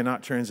I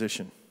cannot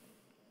transition.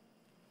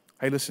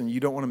 Hey, listen, you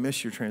don't want to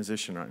miss your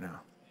transition right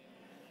now,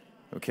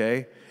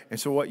 okay? And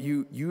so what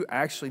you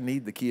actually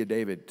need the key of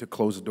David to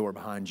close the door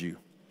behind you.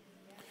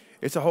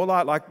 It's a whole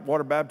lot like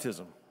water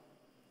baptism.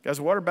 Guys,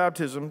 water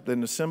baptism,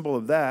 then the symbol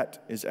of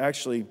that is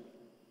actually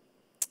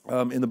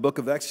in the book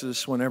of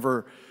Exodus,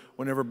 whenever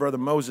Brother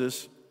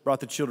Moses brought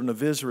the children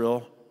of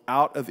Israel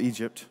out of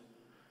Egypt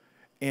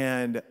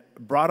and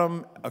brought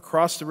them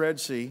across the Red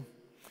Sea.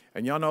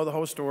 And y'all know the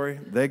whole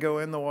story. They go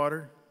in the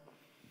water.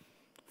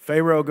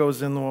 Pharaoh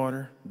goes in the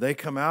water. They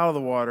come out of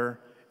the water,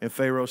 and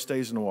Pharaoh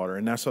stays in the water.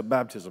 And that's what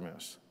baptism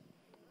is.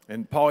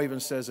 And Paul even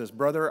says this,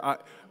 brother,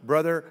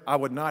 I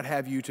would not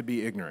have you to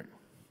be ignorant.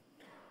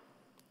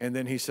 And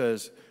then he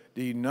says,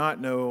 do you not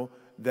know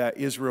that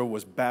Israel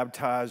was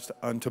baptized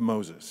unto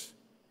Moses?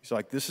 He's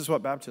like, this is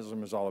what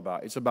baptism is all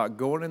about. It's about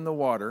going in the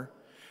water.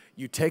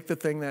 You take the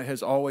thing that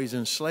has always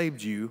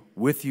enslaved you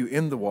with you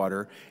in the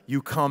water.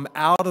 You come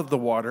out of the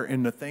water,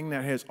 and the thing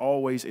that has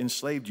always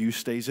enslaved you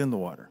stays in the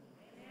water.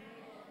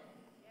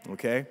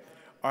 Okay?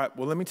 All right,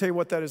 well, let me tell you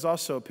what that is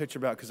also a picture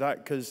about.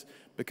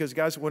 Because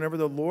guys, whenever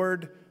the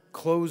Lord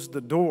closed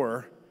the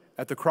door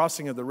at the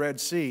crossing of the Red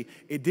Sea,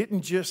 it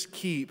didn't just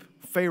keep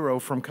Pharaoh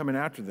from coming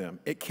after them.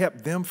 It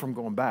kept them from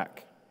going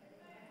back.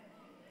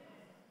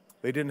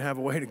 They didn't have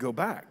a way to go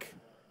back.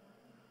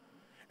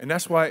 And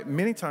that's why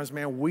many times,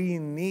 man, we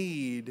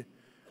need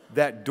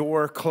that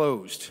door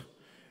closed.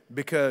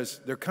 Because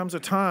there comes a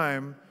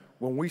time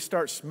when we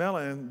start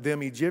smelling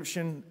them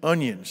Egyptian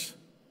onions.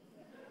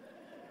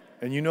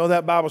 And you know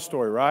that Bible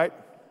story, right?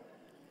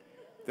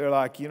 They're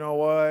like, you know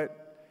what?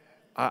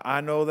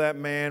 I know that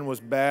man was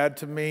bad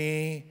to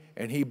me,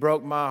 and he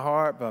broke my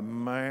heart, but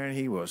man,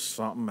 he was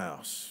something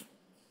else.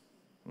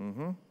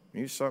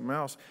 He's something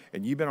else.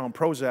 And you've been on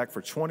Prozac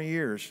for 20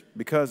 years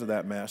because of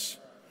that mess.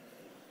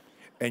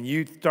 And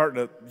you're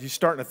starting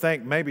to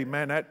think, maybe,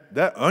 man,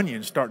 that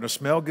onion's starting to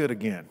smell good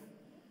again.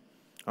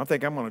 I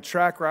think I'm going to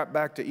track right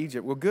back to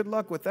Egypt. Well, good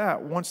luck with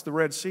that once the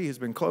Red Sea has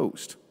been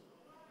closed.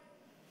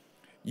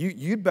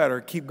 You'd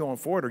better keep going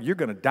forward, or you're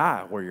going to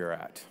die where you're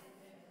at.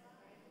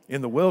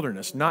 In the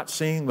wilderness, not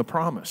seeing the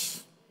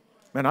promise.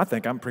 Man, I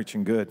think I'm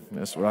preaching good.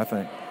 That's what I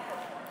think.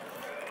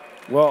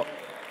 Well,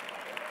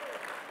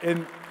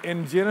 in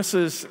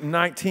Genesis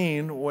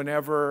 19,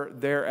 whenever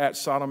they're at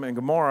Sodom and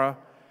Gomorrah,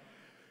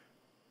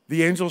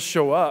 the angels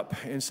show up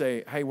and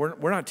say, hey,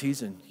 we're not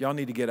teasing. Y'all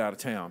need to get out of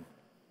town.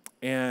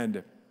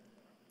 And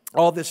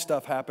all this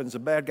stuff happens. The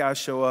bad guys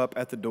show up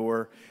at the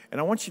door.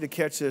 And I want you to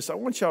catch this. I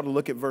want y'all to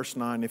look at verse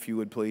 9, if you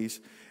would, please.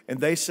 And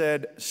they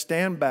said,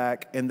 stand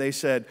back. And they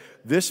said,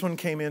 this one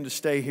came in to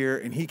stay here,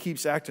 and he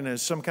keeps acting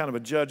as some kind of a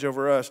judge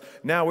over us.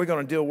 Now we're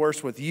going to deal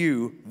worse with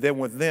you than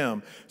with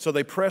them. So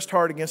they pressed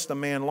hard against the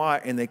man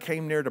Lot, and they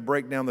came near to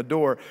break down the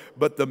door.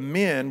 But the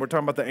men, we're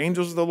talking about the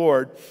angels of the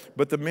Lord,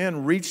 but the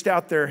men reached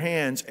out their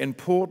hands and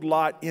pulled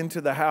Lot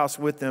into the house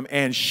with them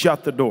and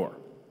shut the door.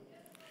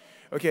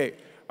 Okay.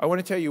 I want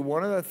to tell you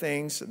one of the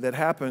things that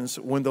happens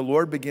when the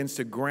Lord begins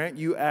to grant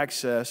you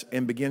access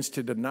and begins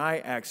to deny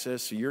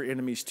access to your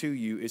enemies to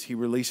you is he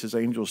releases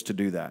angels to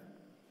do that.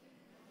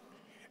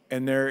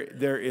 And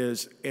there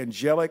is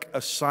angelic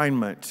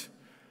assignment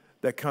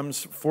that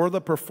comes for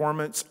the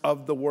performance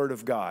of the Word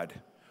of God,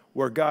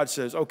 where God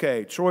says,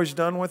 okay, Troy's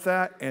done with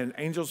that, and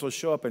angels will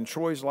show up in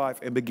Troy's life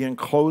and begin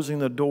closing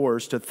the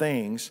doors to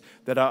things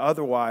that I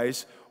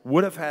otherwise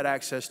would have had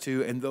access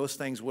to, and those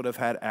things would have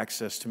had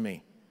access to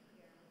me.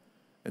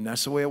 And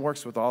that's the way it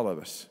works with all of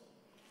us.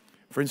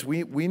 Friends,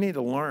 we need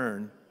to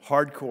learn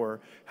hardcore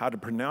how to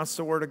pronounce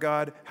the Word of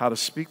God, how to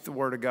speak the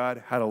Word of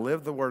God, how to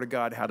live the Word of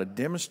God, how to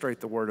demonstrate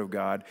the Word of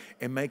God,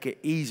 and make it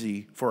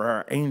easy for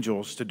our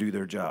angels to do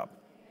their job.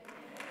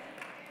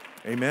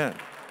 Amen.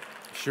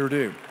 Sure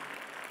do.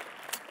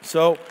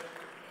 So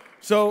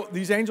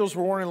these angels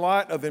were warning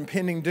Lot of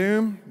impending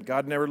doom.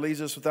 God never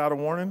leaves us without a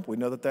warning. We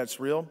know that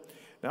that's real.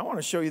 Now, I want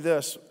to show you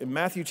this. In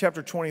Matthew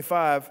chapter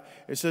 25,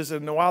 it says,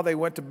 and while they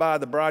went to buy,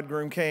 the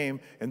bridegroom came,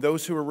 and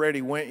those who were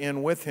ready went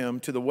in with him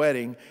to the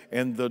wedding,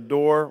 and the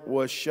door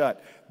was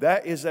shut.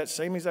 That is that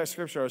same exact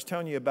scripture I was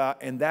telling you about,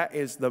 and that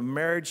is the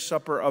marriage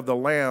supper of the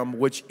Lamb,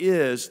 which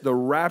is the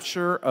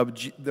rapture of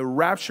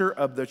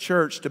the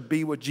church to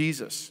be with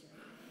Jesus.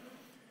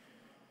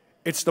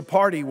 It's the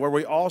party where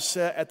we all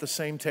sit at the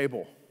same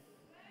table.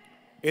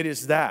 It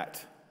is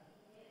that.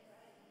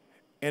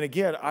 And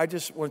again, I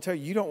just want to tell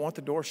you, you don't want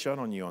the door shut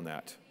on you on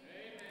that.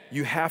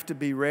 You have to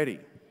be ready.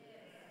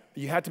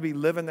 You have to be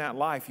living that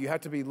life. You have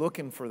to be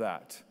looking for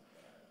that.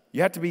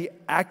 You have to be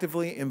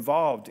actively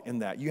involved in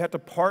that. You have to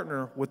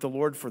partner with the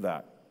Lord for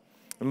that.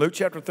 In Luke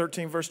chapter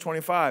 13, verse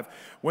 25,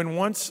 when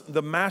once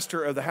the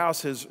master of the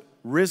house has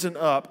risen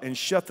up and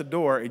shut the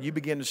door, and you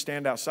begin to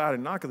stand outside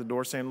and knock at the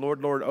door saying,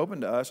 Lord, Lord,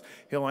 open to us,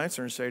 he'll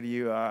answer and say to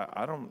you,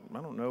 I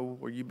don't know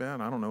where you've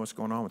been. I don't know what's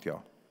going on with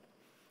y'all.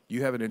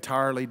 You have an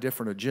entirely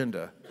different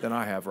agenda than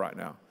I have right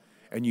now.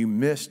 And you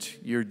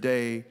missed your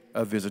day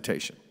of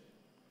visitation.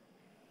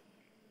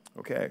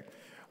 Okay.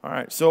 All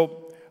right.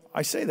 So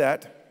I say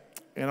that,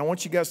 and I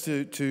want you guys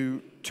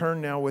to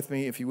turn now with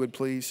me, if you would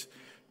please,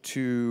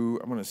 I'm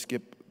going to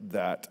skip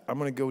that. I'm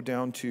going to go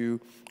down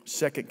to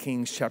 2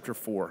 Kings chapter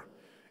 4.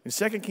 In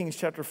 2 Kings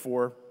chapter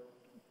 4,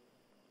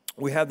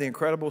 we have the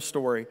incredible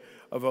story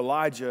of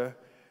Elijah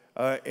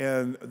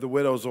and the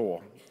widow's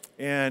oil.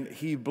 And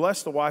he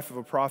blessed the wife of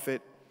a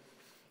prophet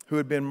who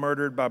had been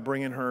murdered by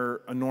bringing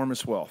her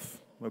enormous wealth,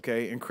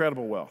 okay,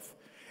 incredible wealth.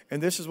 And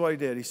this is what he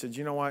did. He said,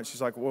 you know what?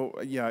 She's like, well,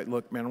 yeah,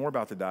 look, man, we're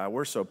about to die.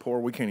 We're so poor,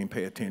 we can't even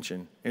pay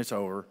attention. It's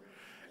over.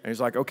 And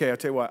he's like, okay, I'll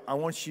tell you what. I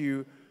want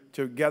you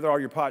to gather all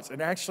your pots.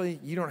 And actually,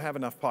 you don't have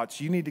enough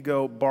pots. You need to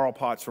go borrow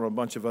pots from a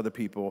bunch of other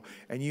people.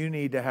 And you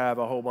need to have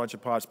a whole bunch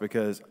of pots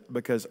because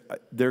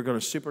they're going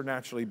to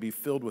supernaturally be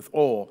filled with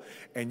oil.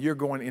 And you're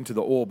going into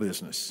the oil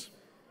business.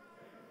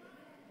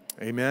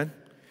 Amen?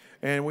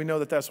 And we know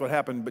that that's what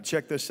happened, but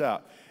check this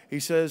out. He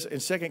says in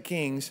 2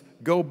 Kings,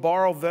 go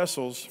borrow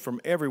vessels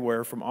from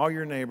everywhere, from all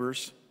your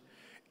neighbors,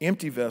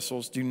 empty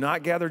vessels. Do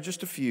not gather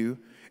just a few.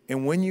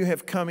 And when you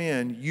have come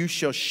in, you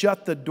shall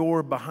shut the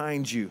door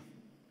behind you.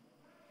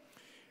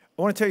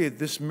 I want to tell you,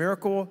 this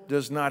miracle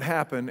does not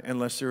happen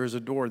unless there is a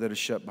door that is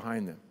shut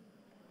behind them.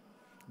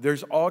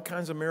 There's all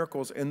kinds of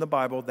miracles in the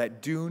Bible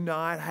that do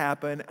not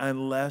happen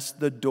unless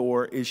the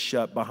door is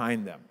shut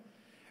behind them.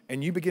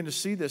 And you begin to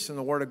see this in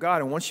the Word of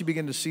God. And once you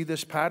begin to see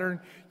this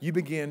pattern, you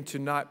begin to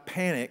not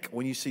panic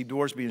when you see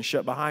doors being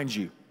shut behind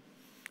you.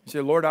 You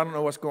say, Lord, I don't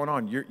know what's going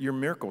on. Your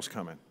miracle's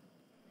coming.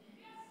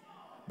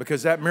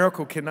 Because that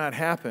miracle cannot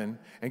happen.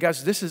 And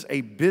guys, this is a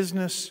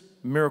business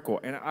miracle.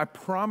 And I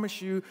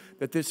promise you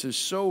that this is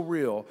so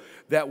real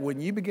that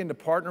when you begin to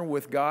partner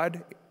with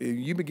God,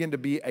 you begin to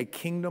be a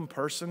kingdom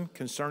person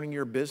concerning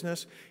your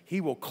business,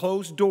 He will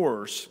close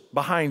doors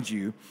behind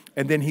you,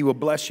 and then He will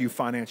bless you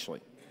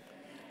financially.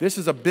 This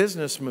is a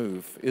business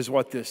move, is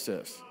what this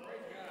is.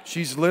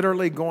 She's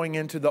literally going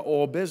into the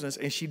oil business,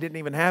 and she didn't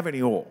even have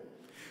any oil.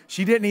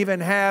 She didn't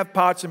even have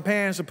pots and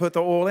pans to put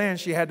the oil in.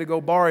 She had to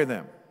go borrow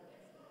them.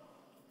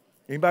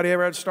 Anybody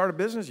ever had to start a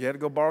business? You had to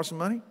go borrow some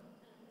money?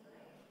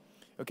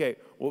 Okay,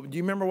 well, do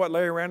you remember what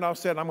Larry Randolph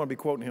said? I'm going to be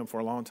quoting him for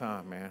a long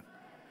time, man.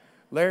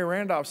 Larry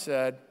Randolph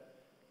said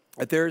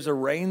that there is a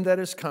rain that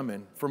is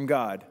coming from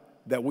God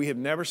that we have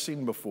never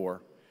seen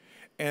before.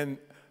 And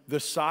the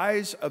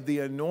size of the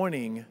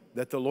anointing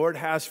that the Lord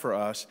has for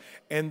us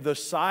and the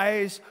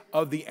size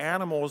of the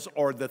animals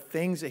or the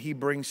things that He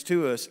brings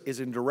to us is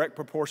in direct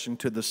proportion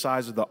to the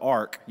size of the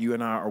ark you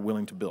and I are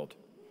willing to build.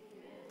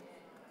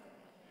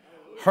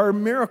 Her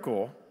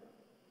miracle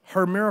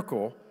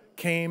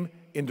came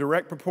in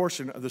direct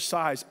proportion of the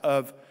size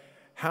of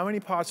how many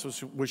pots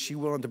was she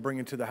willing to bring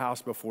into the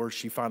house before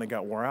she finally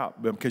got wore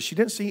out? Because she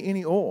didn't see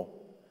any oil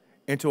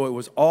until it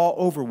was all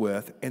over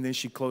with, and then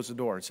she closed the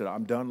door and said,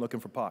 I'm done looking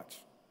for pots.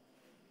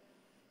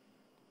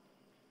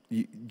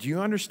 Do you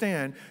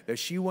understand that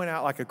she went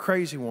out like a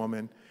crazy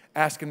woman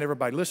asking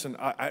everybody, listen,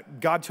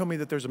 God told me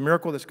that there's a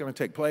miracle that's going to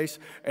take place,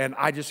 and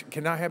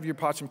can I have your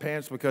pots and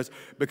pans because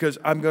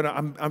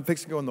I'm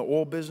fixing to go in the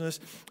oil business,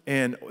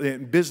 and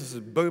business is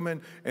booming,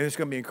 and it's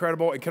going to be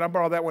incredible, and can I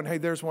borrow that one? Hey,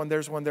 there's one.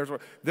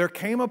 There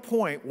came a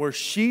point where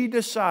she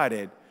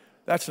decided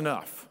that's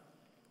enough.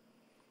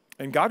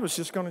 And God was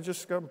just going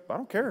to go, I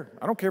don't care.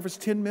 I don't care if it's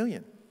 10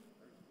 million.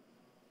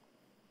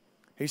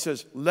 He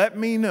says, let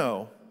me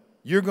know.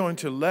 You're going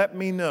to let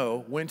me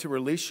know when to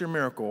release your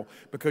miracle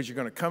because you're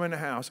going to come in the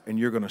house and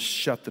you're going to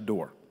shut the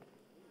door.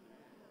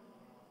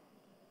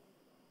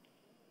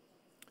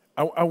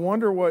 I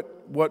wonder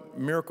what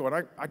miracle,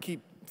 and I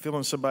keep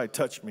feeling somebody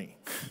touch me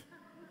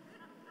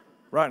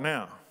right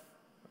now.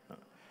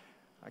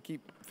 I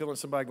keep feeling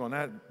somebody going,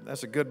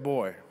 that's a good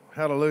boy.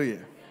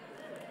 Hallelujah.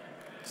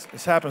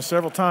 It's happened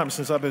several times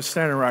since I've been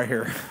standing right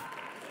here.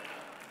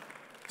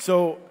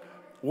 So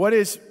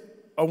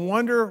I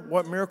wonder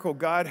what miracle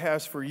God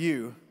has for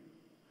you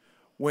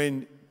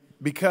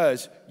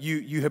because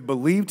you have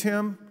believed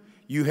Him,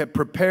 you have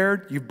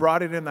prepared, you've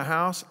brought it in the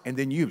house, and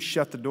then you've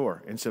shut the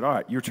door and said, all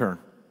right, your turn.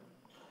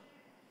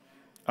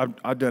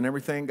 I've done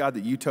everything, God,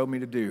 that you told me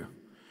to do.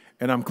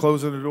 And I'm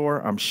closing the door,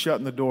 I'm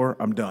shutting the door,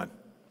 I'm done.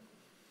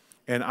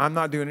 And I'm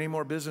not doing any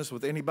more business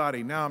with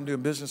anybody. Now I'm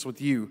doing business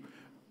with you.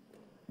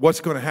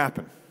 What's going to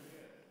happen?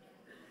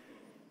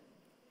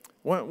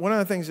 One of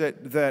the things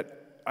that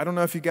I don't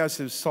know if you guys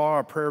have saw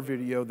a prayer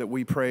video that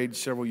we prayed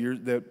several years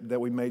that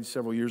we made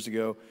several years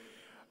ago.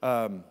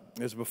 It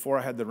was before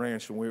I had the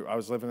ranch, when I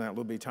was living in that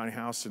little bitty tiny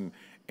house, and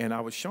I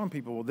was showing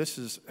people, well, this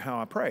is how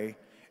I pray,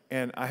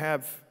 and I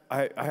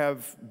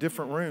have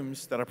different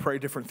rooms that I pray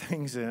different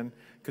things in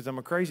because I'm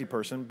a crazy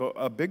person. But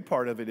a big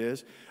part of it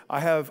is I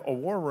have a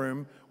war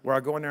room where I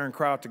go in there and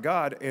cry out to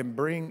God and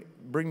bring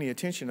the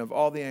attention of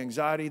all the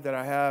anxiety that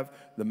I have,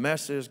 the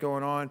mess that is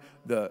going on,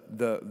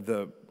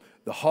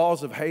 the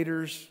halls of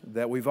haters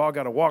that we've all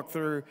got to walk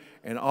through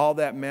and all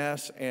that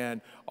mess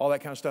and all that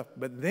kind of stuff.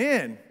 But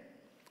then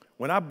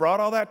when I brought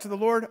all that to the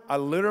Lord, I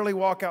literally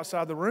walk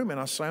outside the room and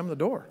I slam the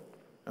door.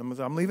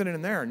 I'm leaving it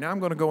in there. Now I'm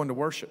going to go into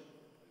worship.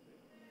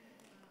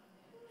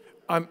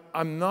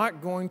 I'm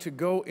not going to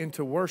go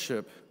into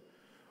worship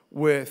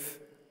with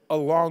a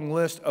long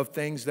list of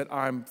things that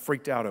I'm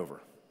freaked out over.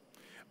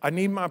 I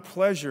need my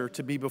pleasure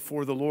to be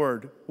before the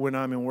Lord when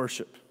I'm in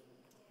worship,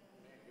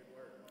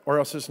 or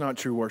else it's not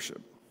true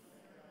worship.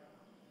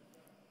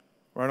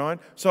 Right on?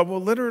 So I will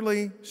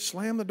literally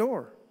slam the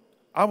door.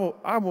 I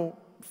will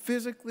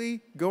physically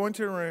go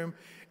into a room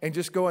and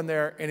just go in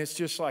there, and it's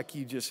just like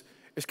it's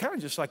kind of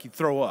just like you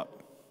throw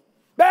up.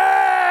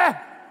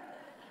 Ah!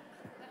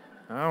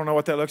 I don't know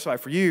what that looks like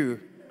for you,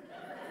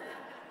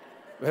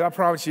 but I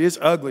promise you it's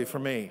ugly for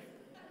me.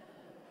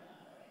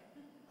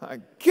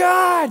 Like,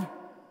 God,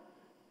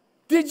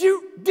 did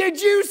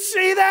you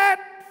see that?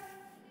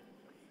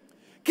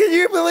 Can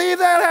you believe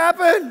that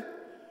happened?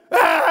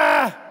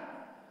 Ah!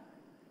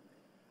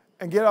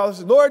 And get all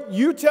this. Lord,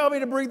 you tell me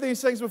to bring these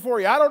things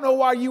before you. I don't know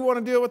why you want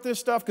to deal with this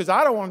stuff because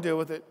I don't want to deal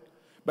with it,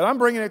 but I'm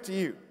bringing it to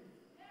you.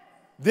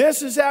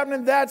 This is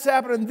happening, that's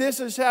happening, this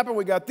has happened.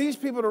 We got these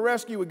people to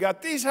rescue. We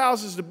got these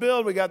houses to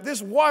build. We got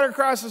this water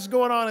crisis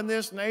going on in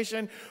this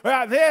nation. We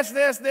got this.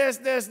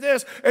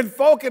 And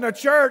folk in a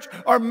church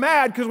are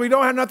mad because we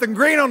don't have nothing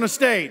green on the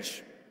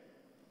stage.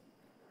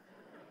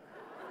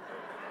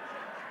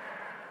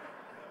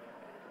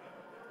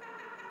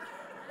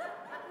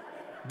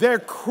 They're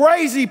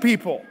crazy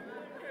people.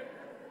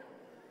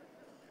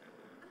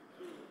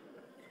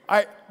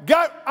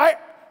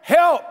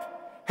 Help!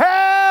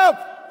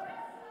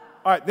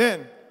 All right,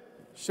 then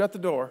shut the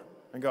door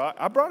and go,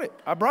 I brought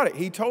it.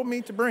 He told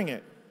me to bring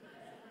it.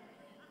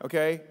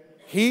 Okay?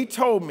 He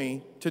told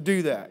me to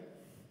do that.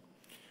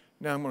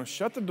 Now I'm going to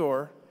shut the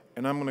door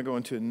and I'm going to go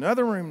into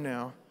another room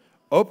now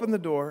open the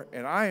door,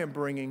 and I am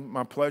bringing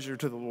my pleasure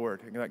to the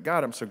Lord. And like,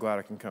 God, I'm so glad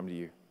I can come to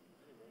you.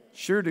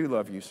 Sure do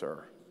love you,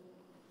 sir.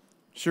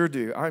 Sure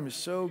do. I'm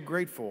so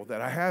grateful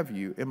that I have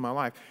you in my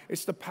life.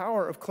 It's the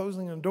power of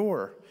closing a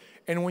door.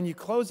 And when you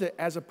close it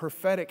as a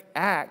prophetic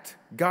act,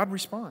 God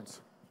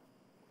responds.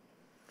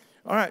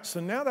 All right, so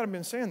now that I've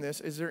been saying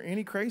this, is there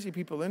any crazy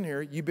people in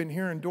here you've been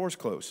hearing doors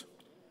close?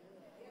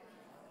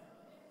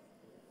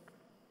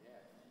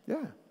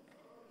 Yeah.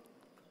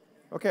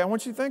 Okay, I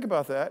want you to think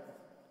about that.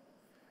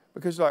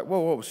 Because you're like,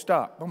 whoa,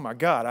 stop. Oh, my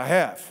God, I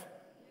have.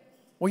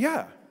 Well,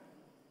 yeah,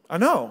 I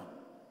know.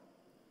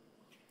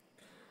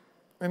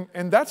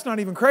 And that's not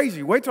even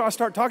crazy. Wait till I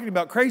start talking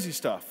about crazy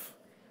stuff.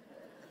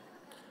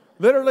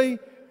 Literally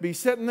be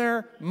sitting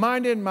there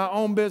minding my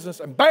own business,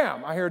 and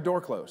bam, I hear a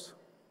door close.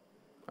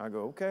 I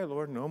go, okay,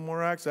 Lord, no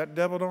more access. That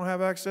devil don't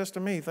have access to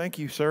me. Thank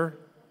you, sir.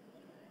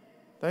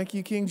 Thank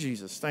you, King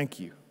Jesus. Thank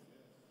you.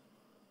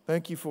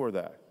 Thank you for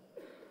that.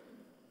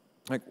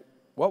 Like,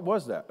 what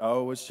was that?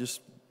 Oh, it's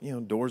just,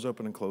 doors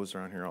open and close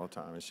around here all the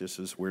time. It's just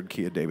this weird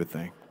key of David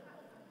thing.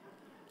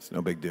 It's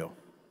no big deal.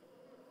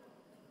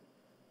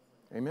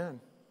 Amen.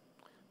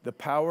 The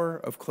power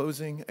of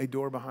closing a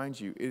door behind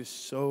you is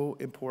so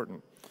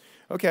important.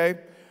 Okay,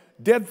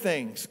 dead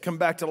things come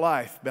back to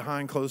life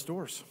behind closed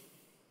doors.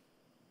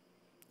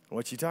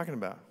 What's he talking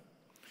about?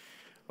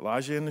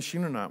 Elijah and the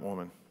Shunammite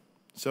woman.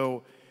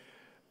 So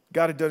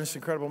God had done this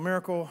incredible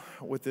miracle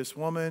with this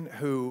woman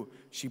who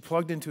she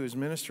plugged into his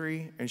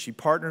ministry, and she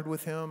partnered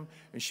with him,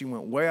 and she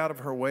went way out of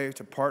her way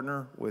to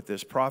partner with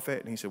this prophet.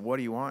 And he said, what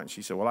do you want? And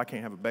she said, well, I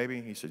can't have a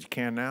baby. He said, you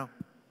can now.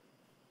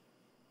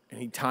 And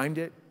he timed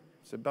it.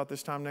 He said, about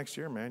this time next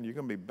year, man, you're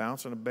going to be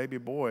bouncing a baby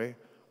boy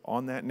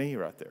on that knee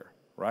right there,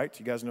 right?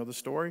 You guys know the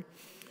story?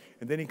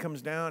 And then he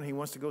comes down. He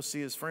wants to go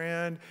see his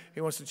friend.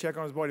 He wants to check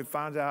on his boy and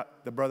finds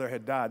out the brother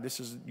had died. This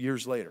is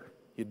years later.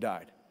 He had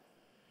died.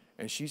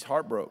 And she's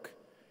heartbroken.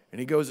 And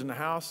he goes in the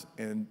house,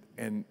 and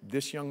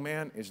this young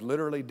man is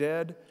literally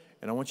dead.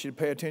 And I want you to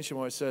pay attention to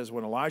what it says.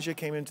 When Elijah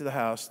came into the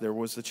house, there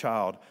was the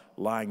child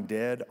lying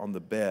dead on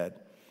the bed.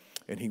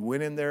 And he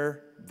went in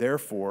there,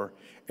 therefore,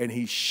 and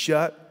he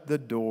shut the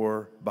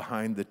door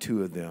behind the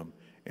two of them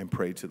and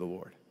prayed to the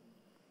Lord.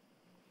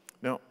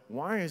 Now,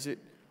 why is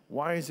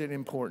it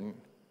important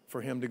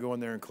for him to go in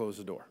there and close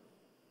the door?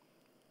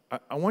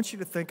 I want you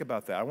to think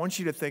about that. I want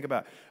you to think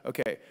about,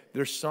 okay,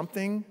 there's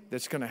something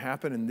that's going to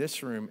happen in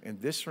this room,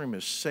 and this room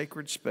is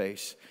sacred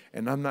space,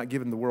 and I'm not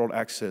giving the world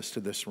access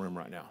to this room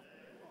right now.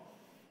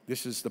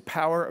 This is the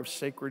power of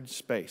sacred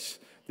space.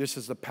 This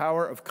is the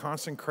power of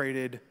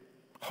consecrated,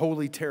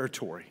 holy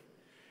territory,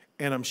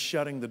 and I'm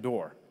shutting the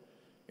door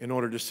in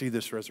order to see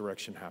this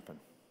resurrection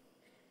happen.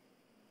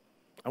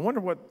 I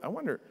wonder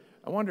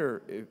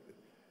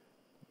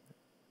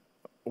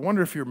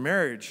if your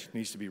marriage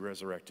needs to be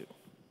resurrected.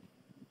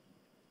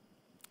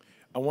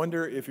 I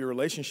wonder if your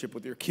relationship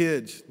with your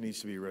kids needs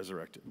to be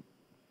resurrected.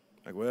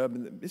 Like, well,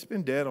 it's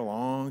been dead a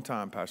long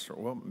time, Pastor.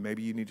 Well,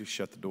 maybe you need to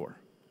shut the door.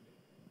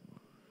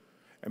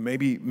 And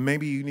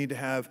maybe you need to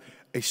have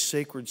a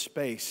sacred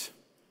space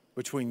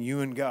between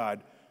you and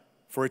God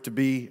for it to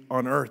be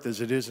on earth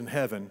as it is in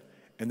heaven.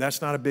 And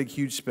that's not a big,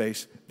 huge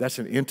space. That's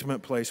an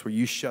intimate place where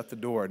you shut the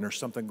door and there's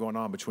something going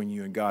on between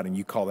you and God, and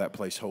you call that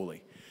place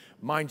holy.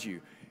 Mind you,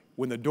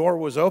 when the door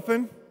was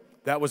open,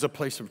 that was a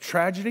place of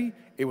tragedy.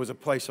 It was a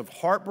place of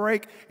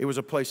heartbreak. It was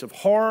a place of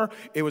horror.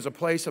 It was a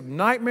place of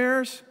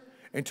nightmares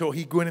until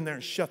he went in there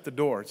and shut the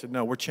door and said,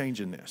 no, we're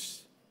changing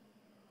this.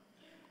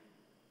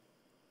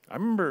 I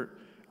remember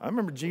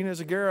Gene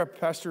Ezagara,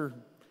 Pastor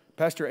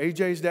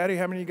AJ's daddy.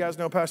 How many of you guys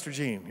know Pastor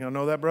Gene? You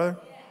know that, brother?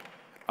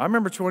 I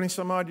remember 20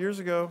 some odd years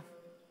ago,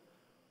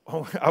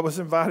 I was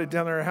invited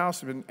down to their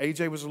house when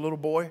AJ was a little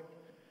boy.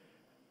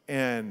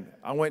 And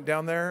I went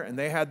down there and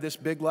they had this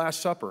big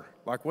Last Supper.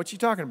 Like, what you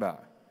talking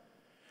about?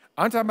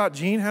 I'm talking about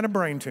Gene had a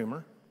brain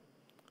tumor.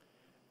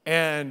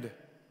 And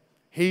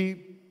he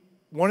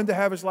wanted to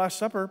have his Last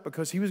Supper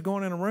because he was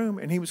going in a room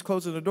and he was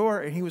closing the door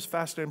and he was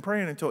fasting and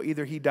praying until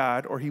either he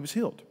died or he was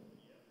healed.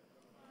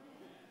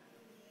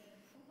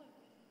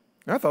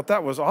 And I thought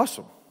that was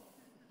awesome.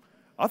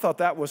 I thought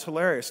that was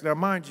hilarious. Now,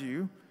 mind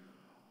you,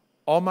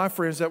 all my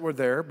friends that were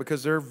there,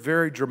 because they're a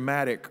very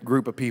dramatic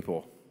group of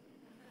people,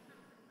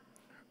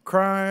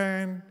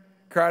 cried.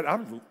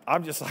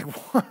 I'm just like,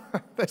 what?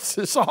 This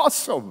is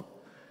awesome.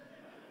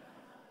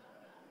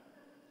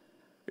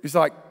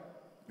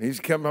 He's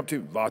coming up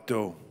to,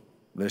 Vato,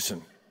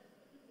 listen,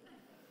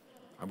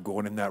 I'm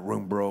going in that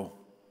room, bro,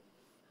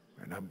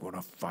 and I'm going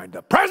to find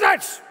the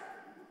presents.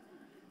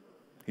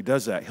 He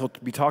does that. He'll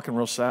be talking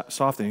real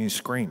soft and he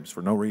screams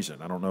for no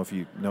reason. I don't know if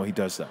you know he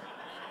does that.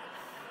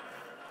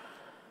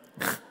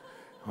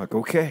 I'm like,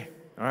 okay,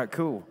 all right,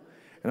 cool.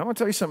 And I'm going to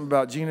tell you something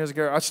about Gene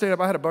Ezagara.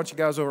 I had a bunch of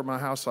guys over at my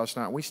house last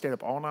night. We stayed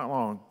up all night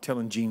long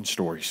telling Gene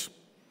stories.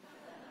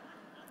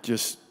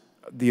 Just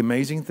the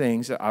amazing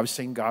things that I've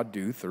seen God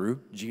do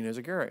through Gene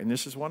Ezagara. And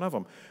this is one of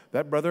them.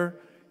 That brother,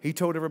 he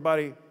told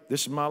everybody,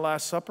 this is my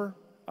Last Supper.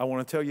 I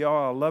want to tell you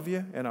all I love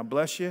you and I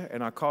bless you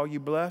and I call you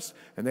blessed.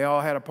 And they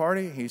all had a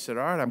party. He said,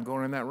 all right, I'm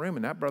going in that room.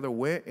 And that brother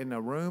went in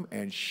the room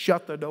and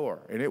shut the door,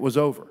 and it was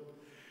over.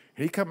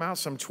 He come out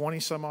some 20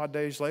 some odd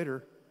days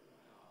later,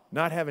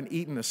 not having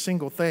eaten a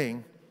single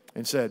thing,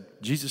 and said,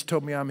 Jesus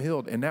told me I'm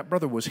healed. And that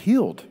brother was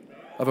healed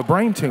of a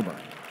brain tumor.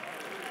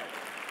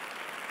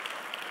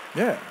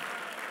 Yeah.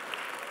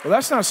 Well,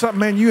 that's not something,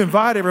 man, you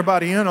invite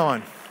everybody in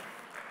on.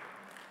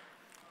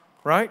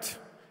 Right?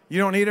 You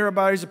don't need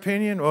everybody's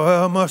opinion.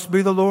 Well, it must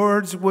be the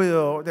Lord's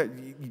will.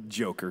 You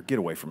joker, get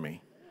away from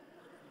me.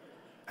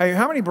 Hey,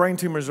 how many brain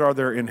tumors are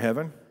there in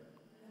heaven?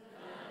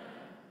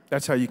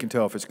 That's how you can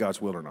tell if it's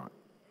God's will or not.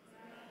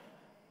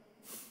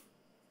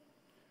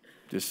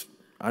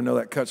 I know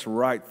that cuts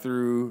right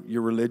through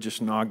your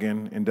religious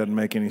noggin and doesn't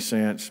make any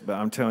sense, but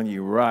I'm telling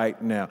you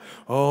right now,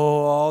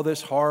 all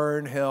this horror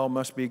and hell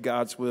must be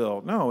God's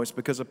will. No, it's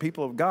because the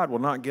people of God will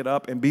not get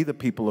up and be the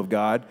people of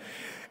God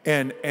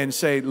and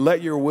say,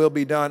 let your will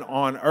be done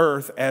on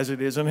earth as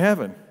it is in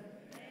heaven.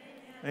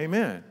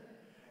 Amen.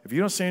 If you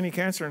don't see any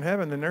cancer in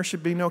heaven, then there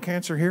should be no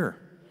cancer here.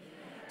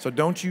 So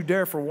don't you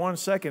dare for 1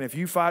 second, if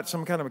you fight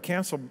some kind of a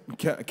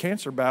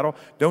cancer battle,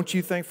 don't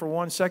you think for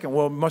 1 second,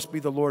 well, it must be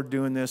the Lord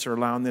doing this or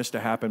allowing this to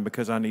happen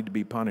because I need to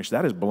be punished.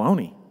 That is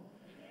baloney.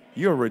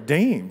 You're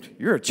redeemed.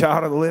 You're a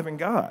child of the living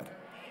God.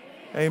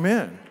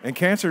 Amen. And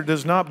cancer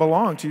does not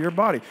belong to your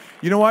body.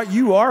 You know what?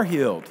 You are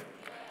healed.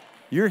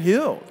 You're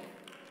healed.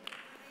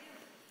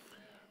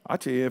 I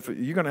tell you, if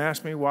you're going to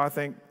ask me why I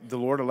think the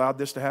Lord allowed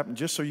this to happen,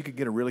 just so you could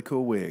get a really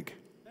cool wig.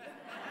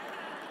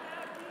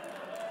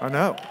 I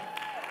know.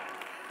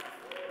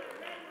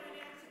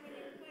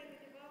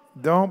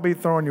 Don't be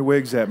throwing your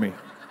wigs at me.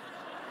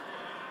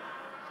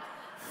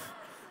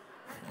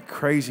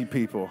 Crazy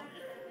people.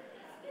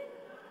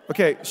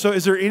 Okay, so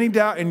is there any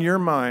doubt in your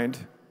mind,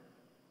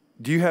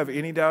 do you have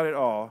any doubt at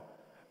all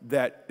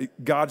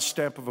that God's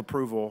stamp of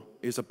approval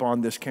is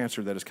upon this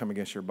cancer that has come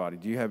against your body?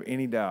 Do you have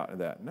any doubt of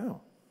that? No,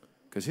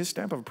 because his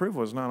stamp of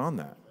approval is not on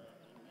that.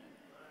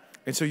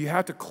 And so you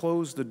have to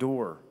close the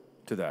door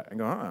to that and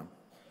go,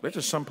 there's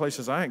just some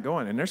places I ain't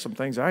going, and there's some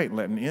things I ain't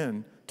letting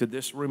in to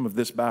this room of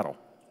this battle.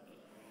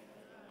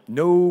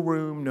 No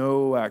room,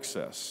 no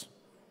access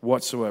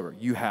whatsoever.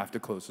 You have to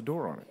close the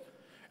door on it.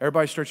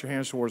 Everybody stretch your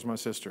hands towards my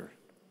sister.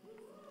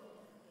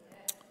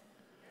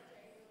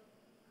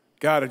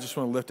 God, I just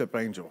want to lift up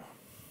Angel.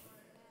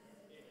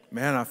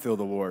 Man, I feel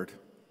the Lord.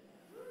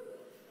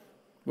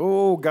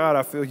 Oh, God,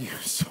 I feel you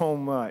so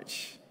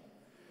much.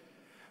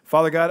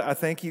 Father God, I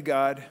thank you,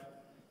 God,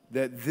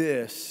 that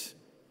this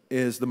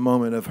is the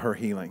moment of her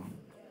healing.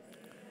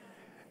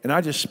 And I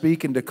just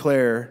speak and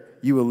declare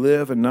you will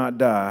live and not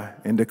die,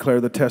 and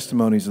declare the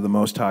testimonies of the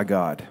Most High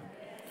God.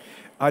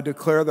 I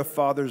declare the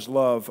Father's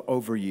love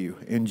over you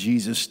in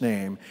Jesus'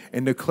 name,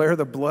 and declare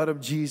the blood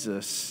of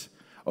Jesus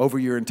over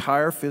your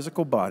entire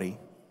physical body,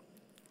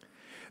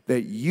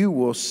 that you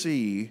will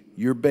see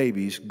your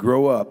babies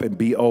grow up and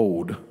be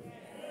old.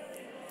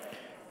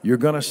 You're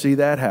going to see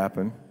that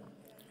happen.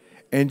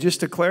 And just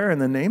declare in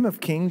the name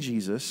of King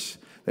Jesus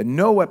that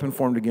no weapon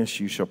formed against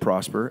you shall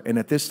prosper, and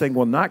that this thing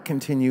will not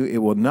continue, it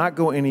will not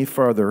go any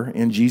further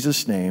in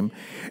Jesus' name,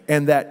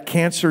 and that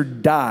cancer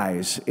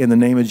dies in the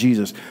name of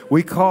Jesus.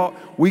 We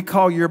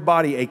call your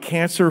body a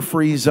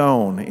cancer-free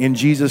zone in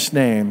Jesus'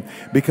 name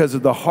because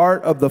of the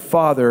heart of the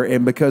Father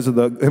and because of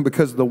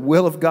the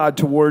will of God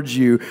towards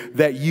you,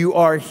 that you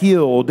are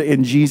healed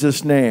in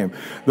Jesus' name.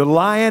 The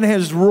lion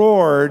has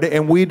roared,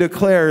 and we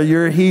declare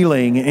your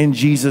healing in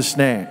Jesus'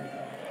 name.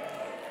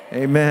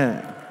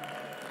 Amen.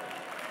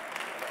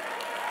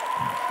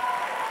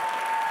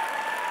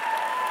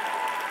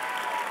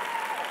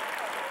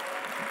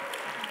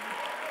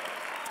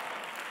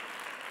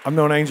 I've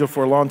known Angel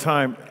for a long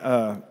time,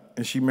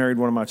 and she married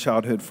one of my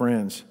childhood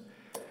friends,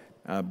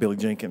 Billy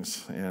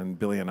Jenkins. And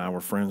Billy and I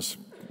were friends,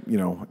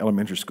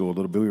 elementary school.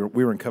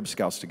 We were in Cub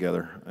Scouts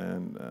together,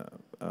 and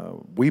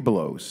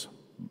Webelos,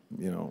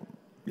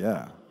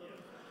 yeah.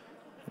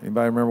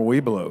 Anybody remember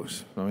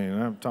Webelos? I mean,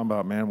 I'm talking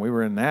about, man, we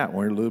were in that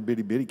when we were little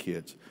bitty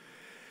kids.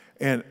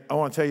 And I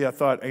want to tell you, I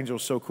thought Angel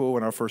was so cool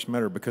when I first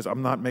met her because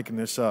I'm not making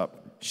this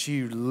up.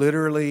 She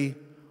literally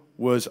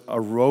was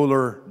a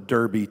roller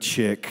derby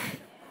chick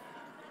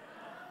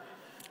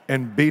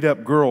and beat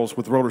up girls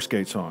with roller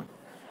skates on.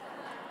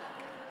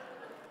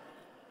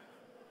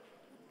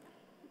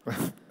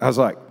 I was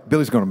like,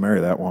 Billy's going to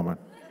marry that woman.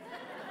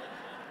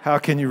 How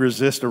can you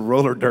resist a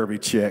roller derby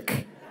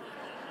chick?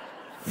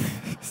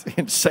 It's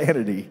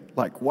insanity.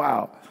 Like,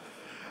 wow.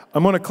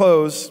 I'm going to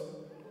close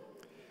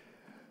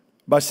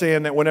by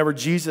saying that whenever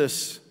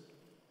Jesus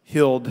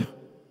healed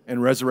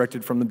and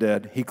resurrected from the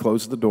dead, he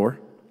closed the door.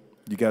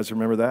 You guys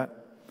remember that?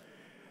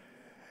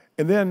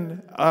 And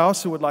then I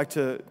also would like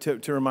to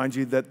remind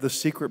you that the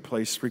secret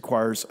place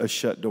requires a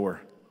shut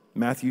door.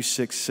 Matthew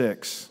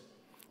 6:6.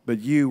 But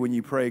you, when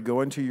you pray,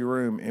 go into your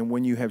room, and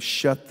when you have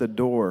shut the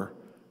door,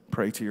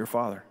 pray to your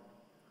Father.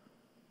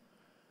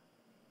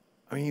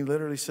 I mean, he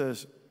literally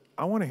says,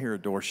 I want to hear a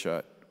door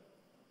shut.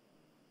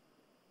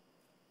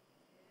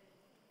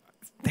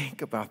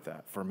 Think about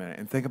that for a minute,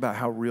 and think about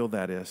how real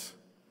that is.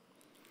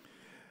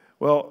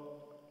 Well,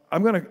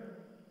 the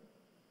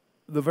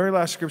very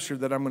last scripture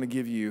that I'm going to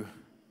give you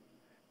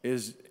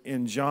is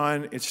in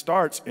John. It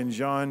starts in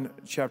John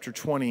chapter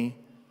 20.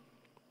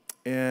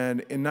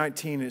 And in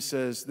 19, it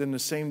says, then the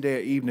same day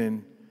at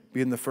evening,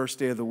 being the first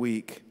day of the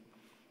week,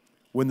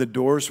 when the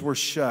doors were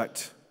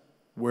shut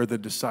where the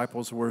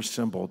disciples were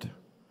assembled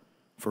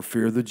for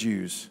fear of the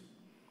Jews,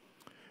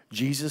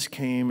 Jesus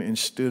came and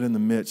stood in the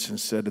midst and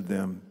said to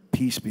them,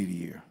 peace be to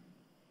you.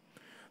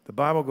 The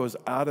Bible goes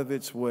out of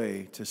its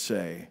way to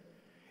say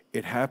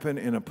it happened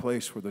in a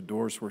place where the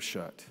doors were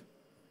shut.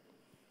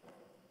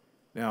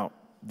 Now,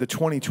 the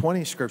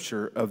 2020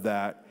 scripture of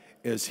that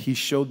is he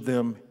showed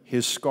them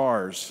his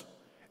scars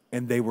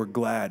and they were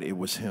glad it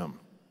was him.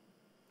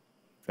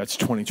 That's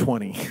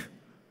 2020.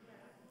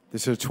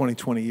 This is a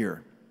 2020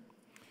 year.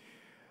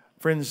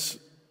 Friends,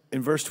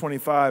 in verse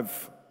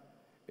 25,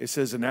 it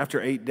says, and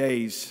after 8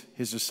 days,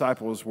 his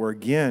disciples were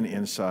again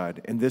inside,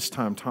 and this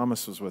time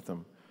Thomas was with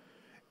them.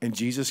 And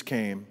Jesus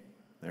came,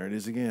 there it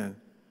is again,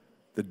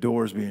 the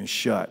doors being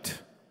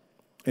shut,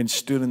 and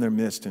stood in their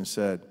midst and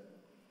said,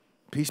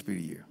 peace be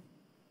to you.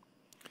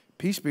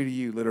 Peace be to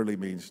you literally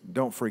means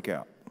don't freak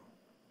out.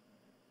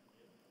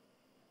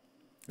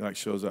 It like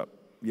shows up.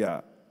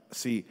 Yeah.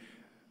 See,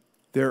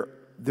 there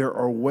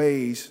are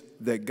ways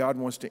that God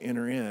wants to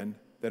enter in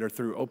that are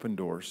through open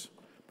doors,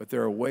 but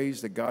there are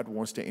ways that God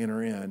wants to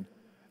enter in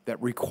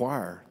that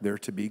require there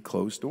to be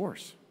closed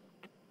doors.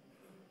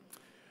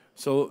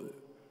 So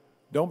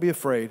don't be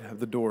afraid of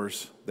the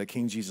doors that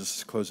King Jesus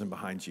is closing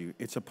behind you.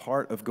 It's a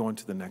part of going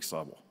to the next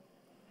level.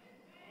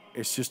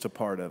 It's just a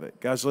part of it.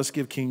 Guys, let's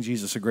give King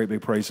Jesus a great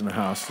big praise in the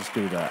house. Let's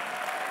do that.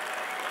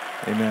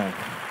 Amen.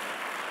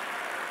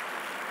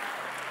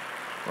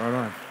 Right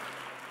on.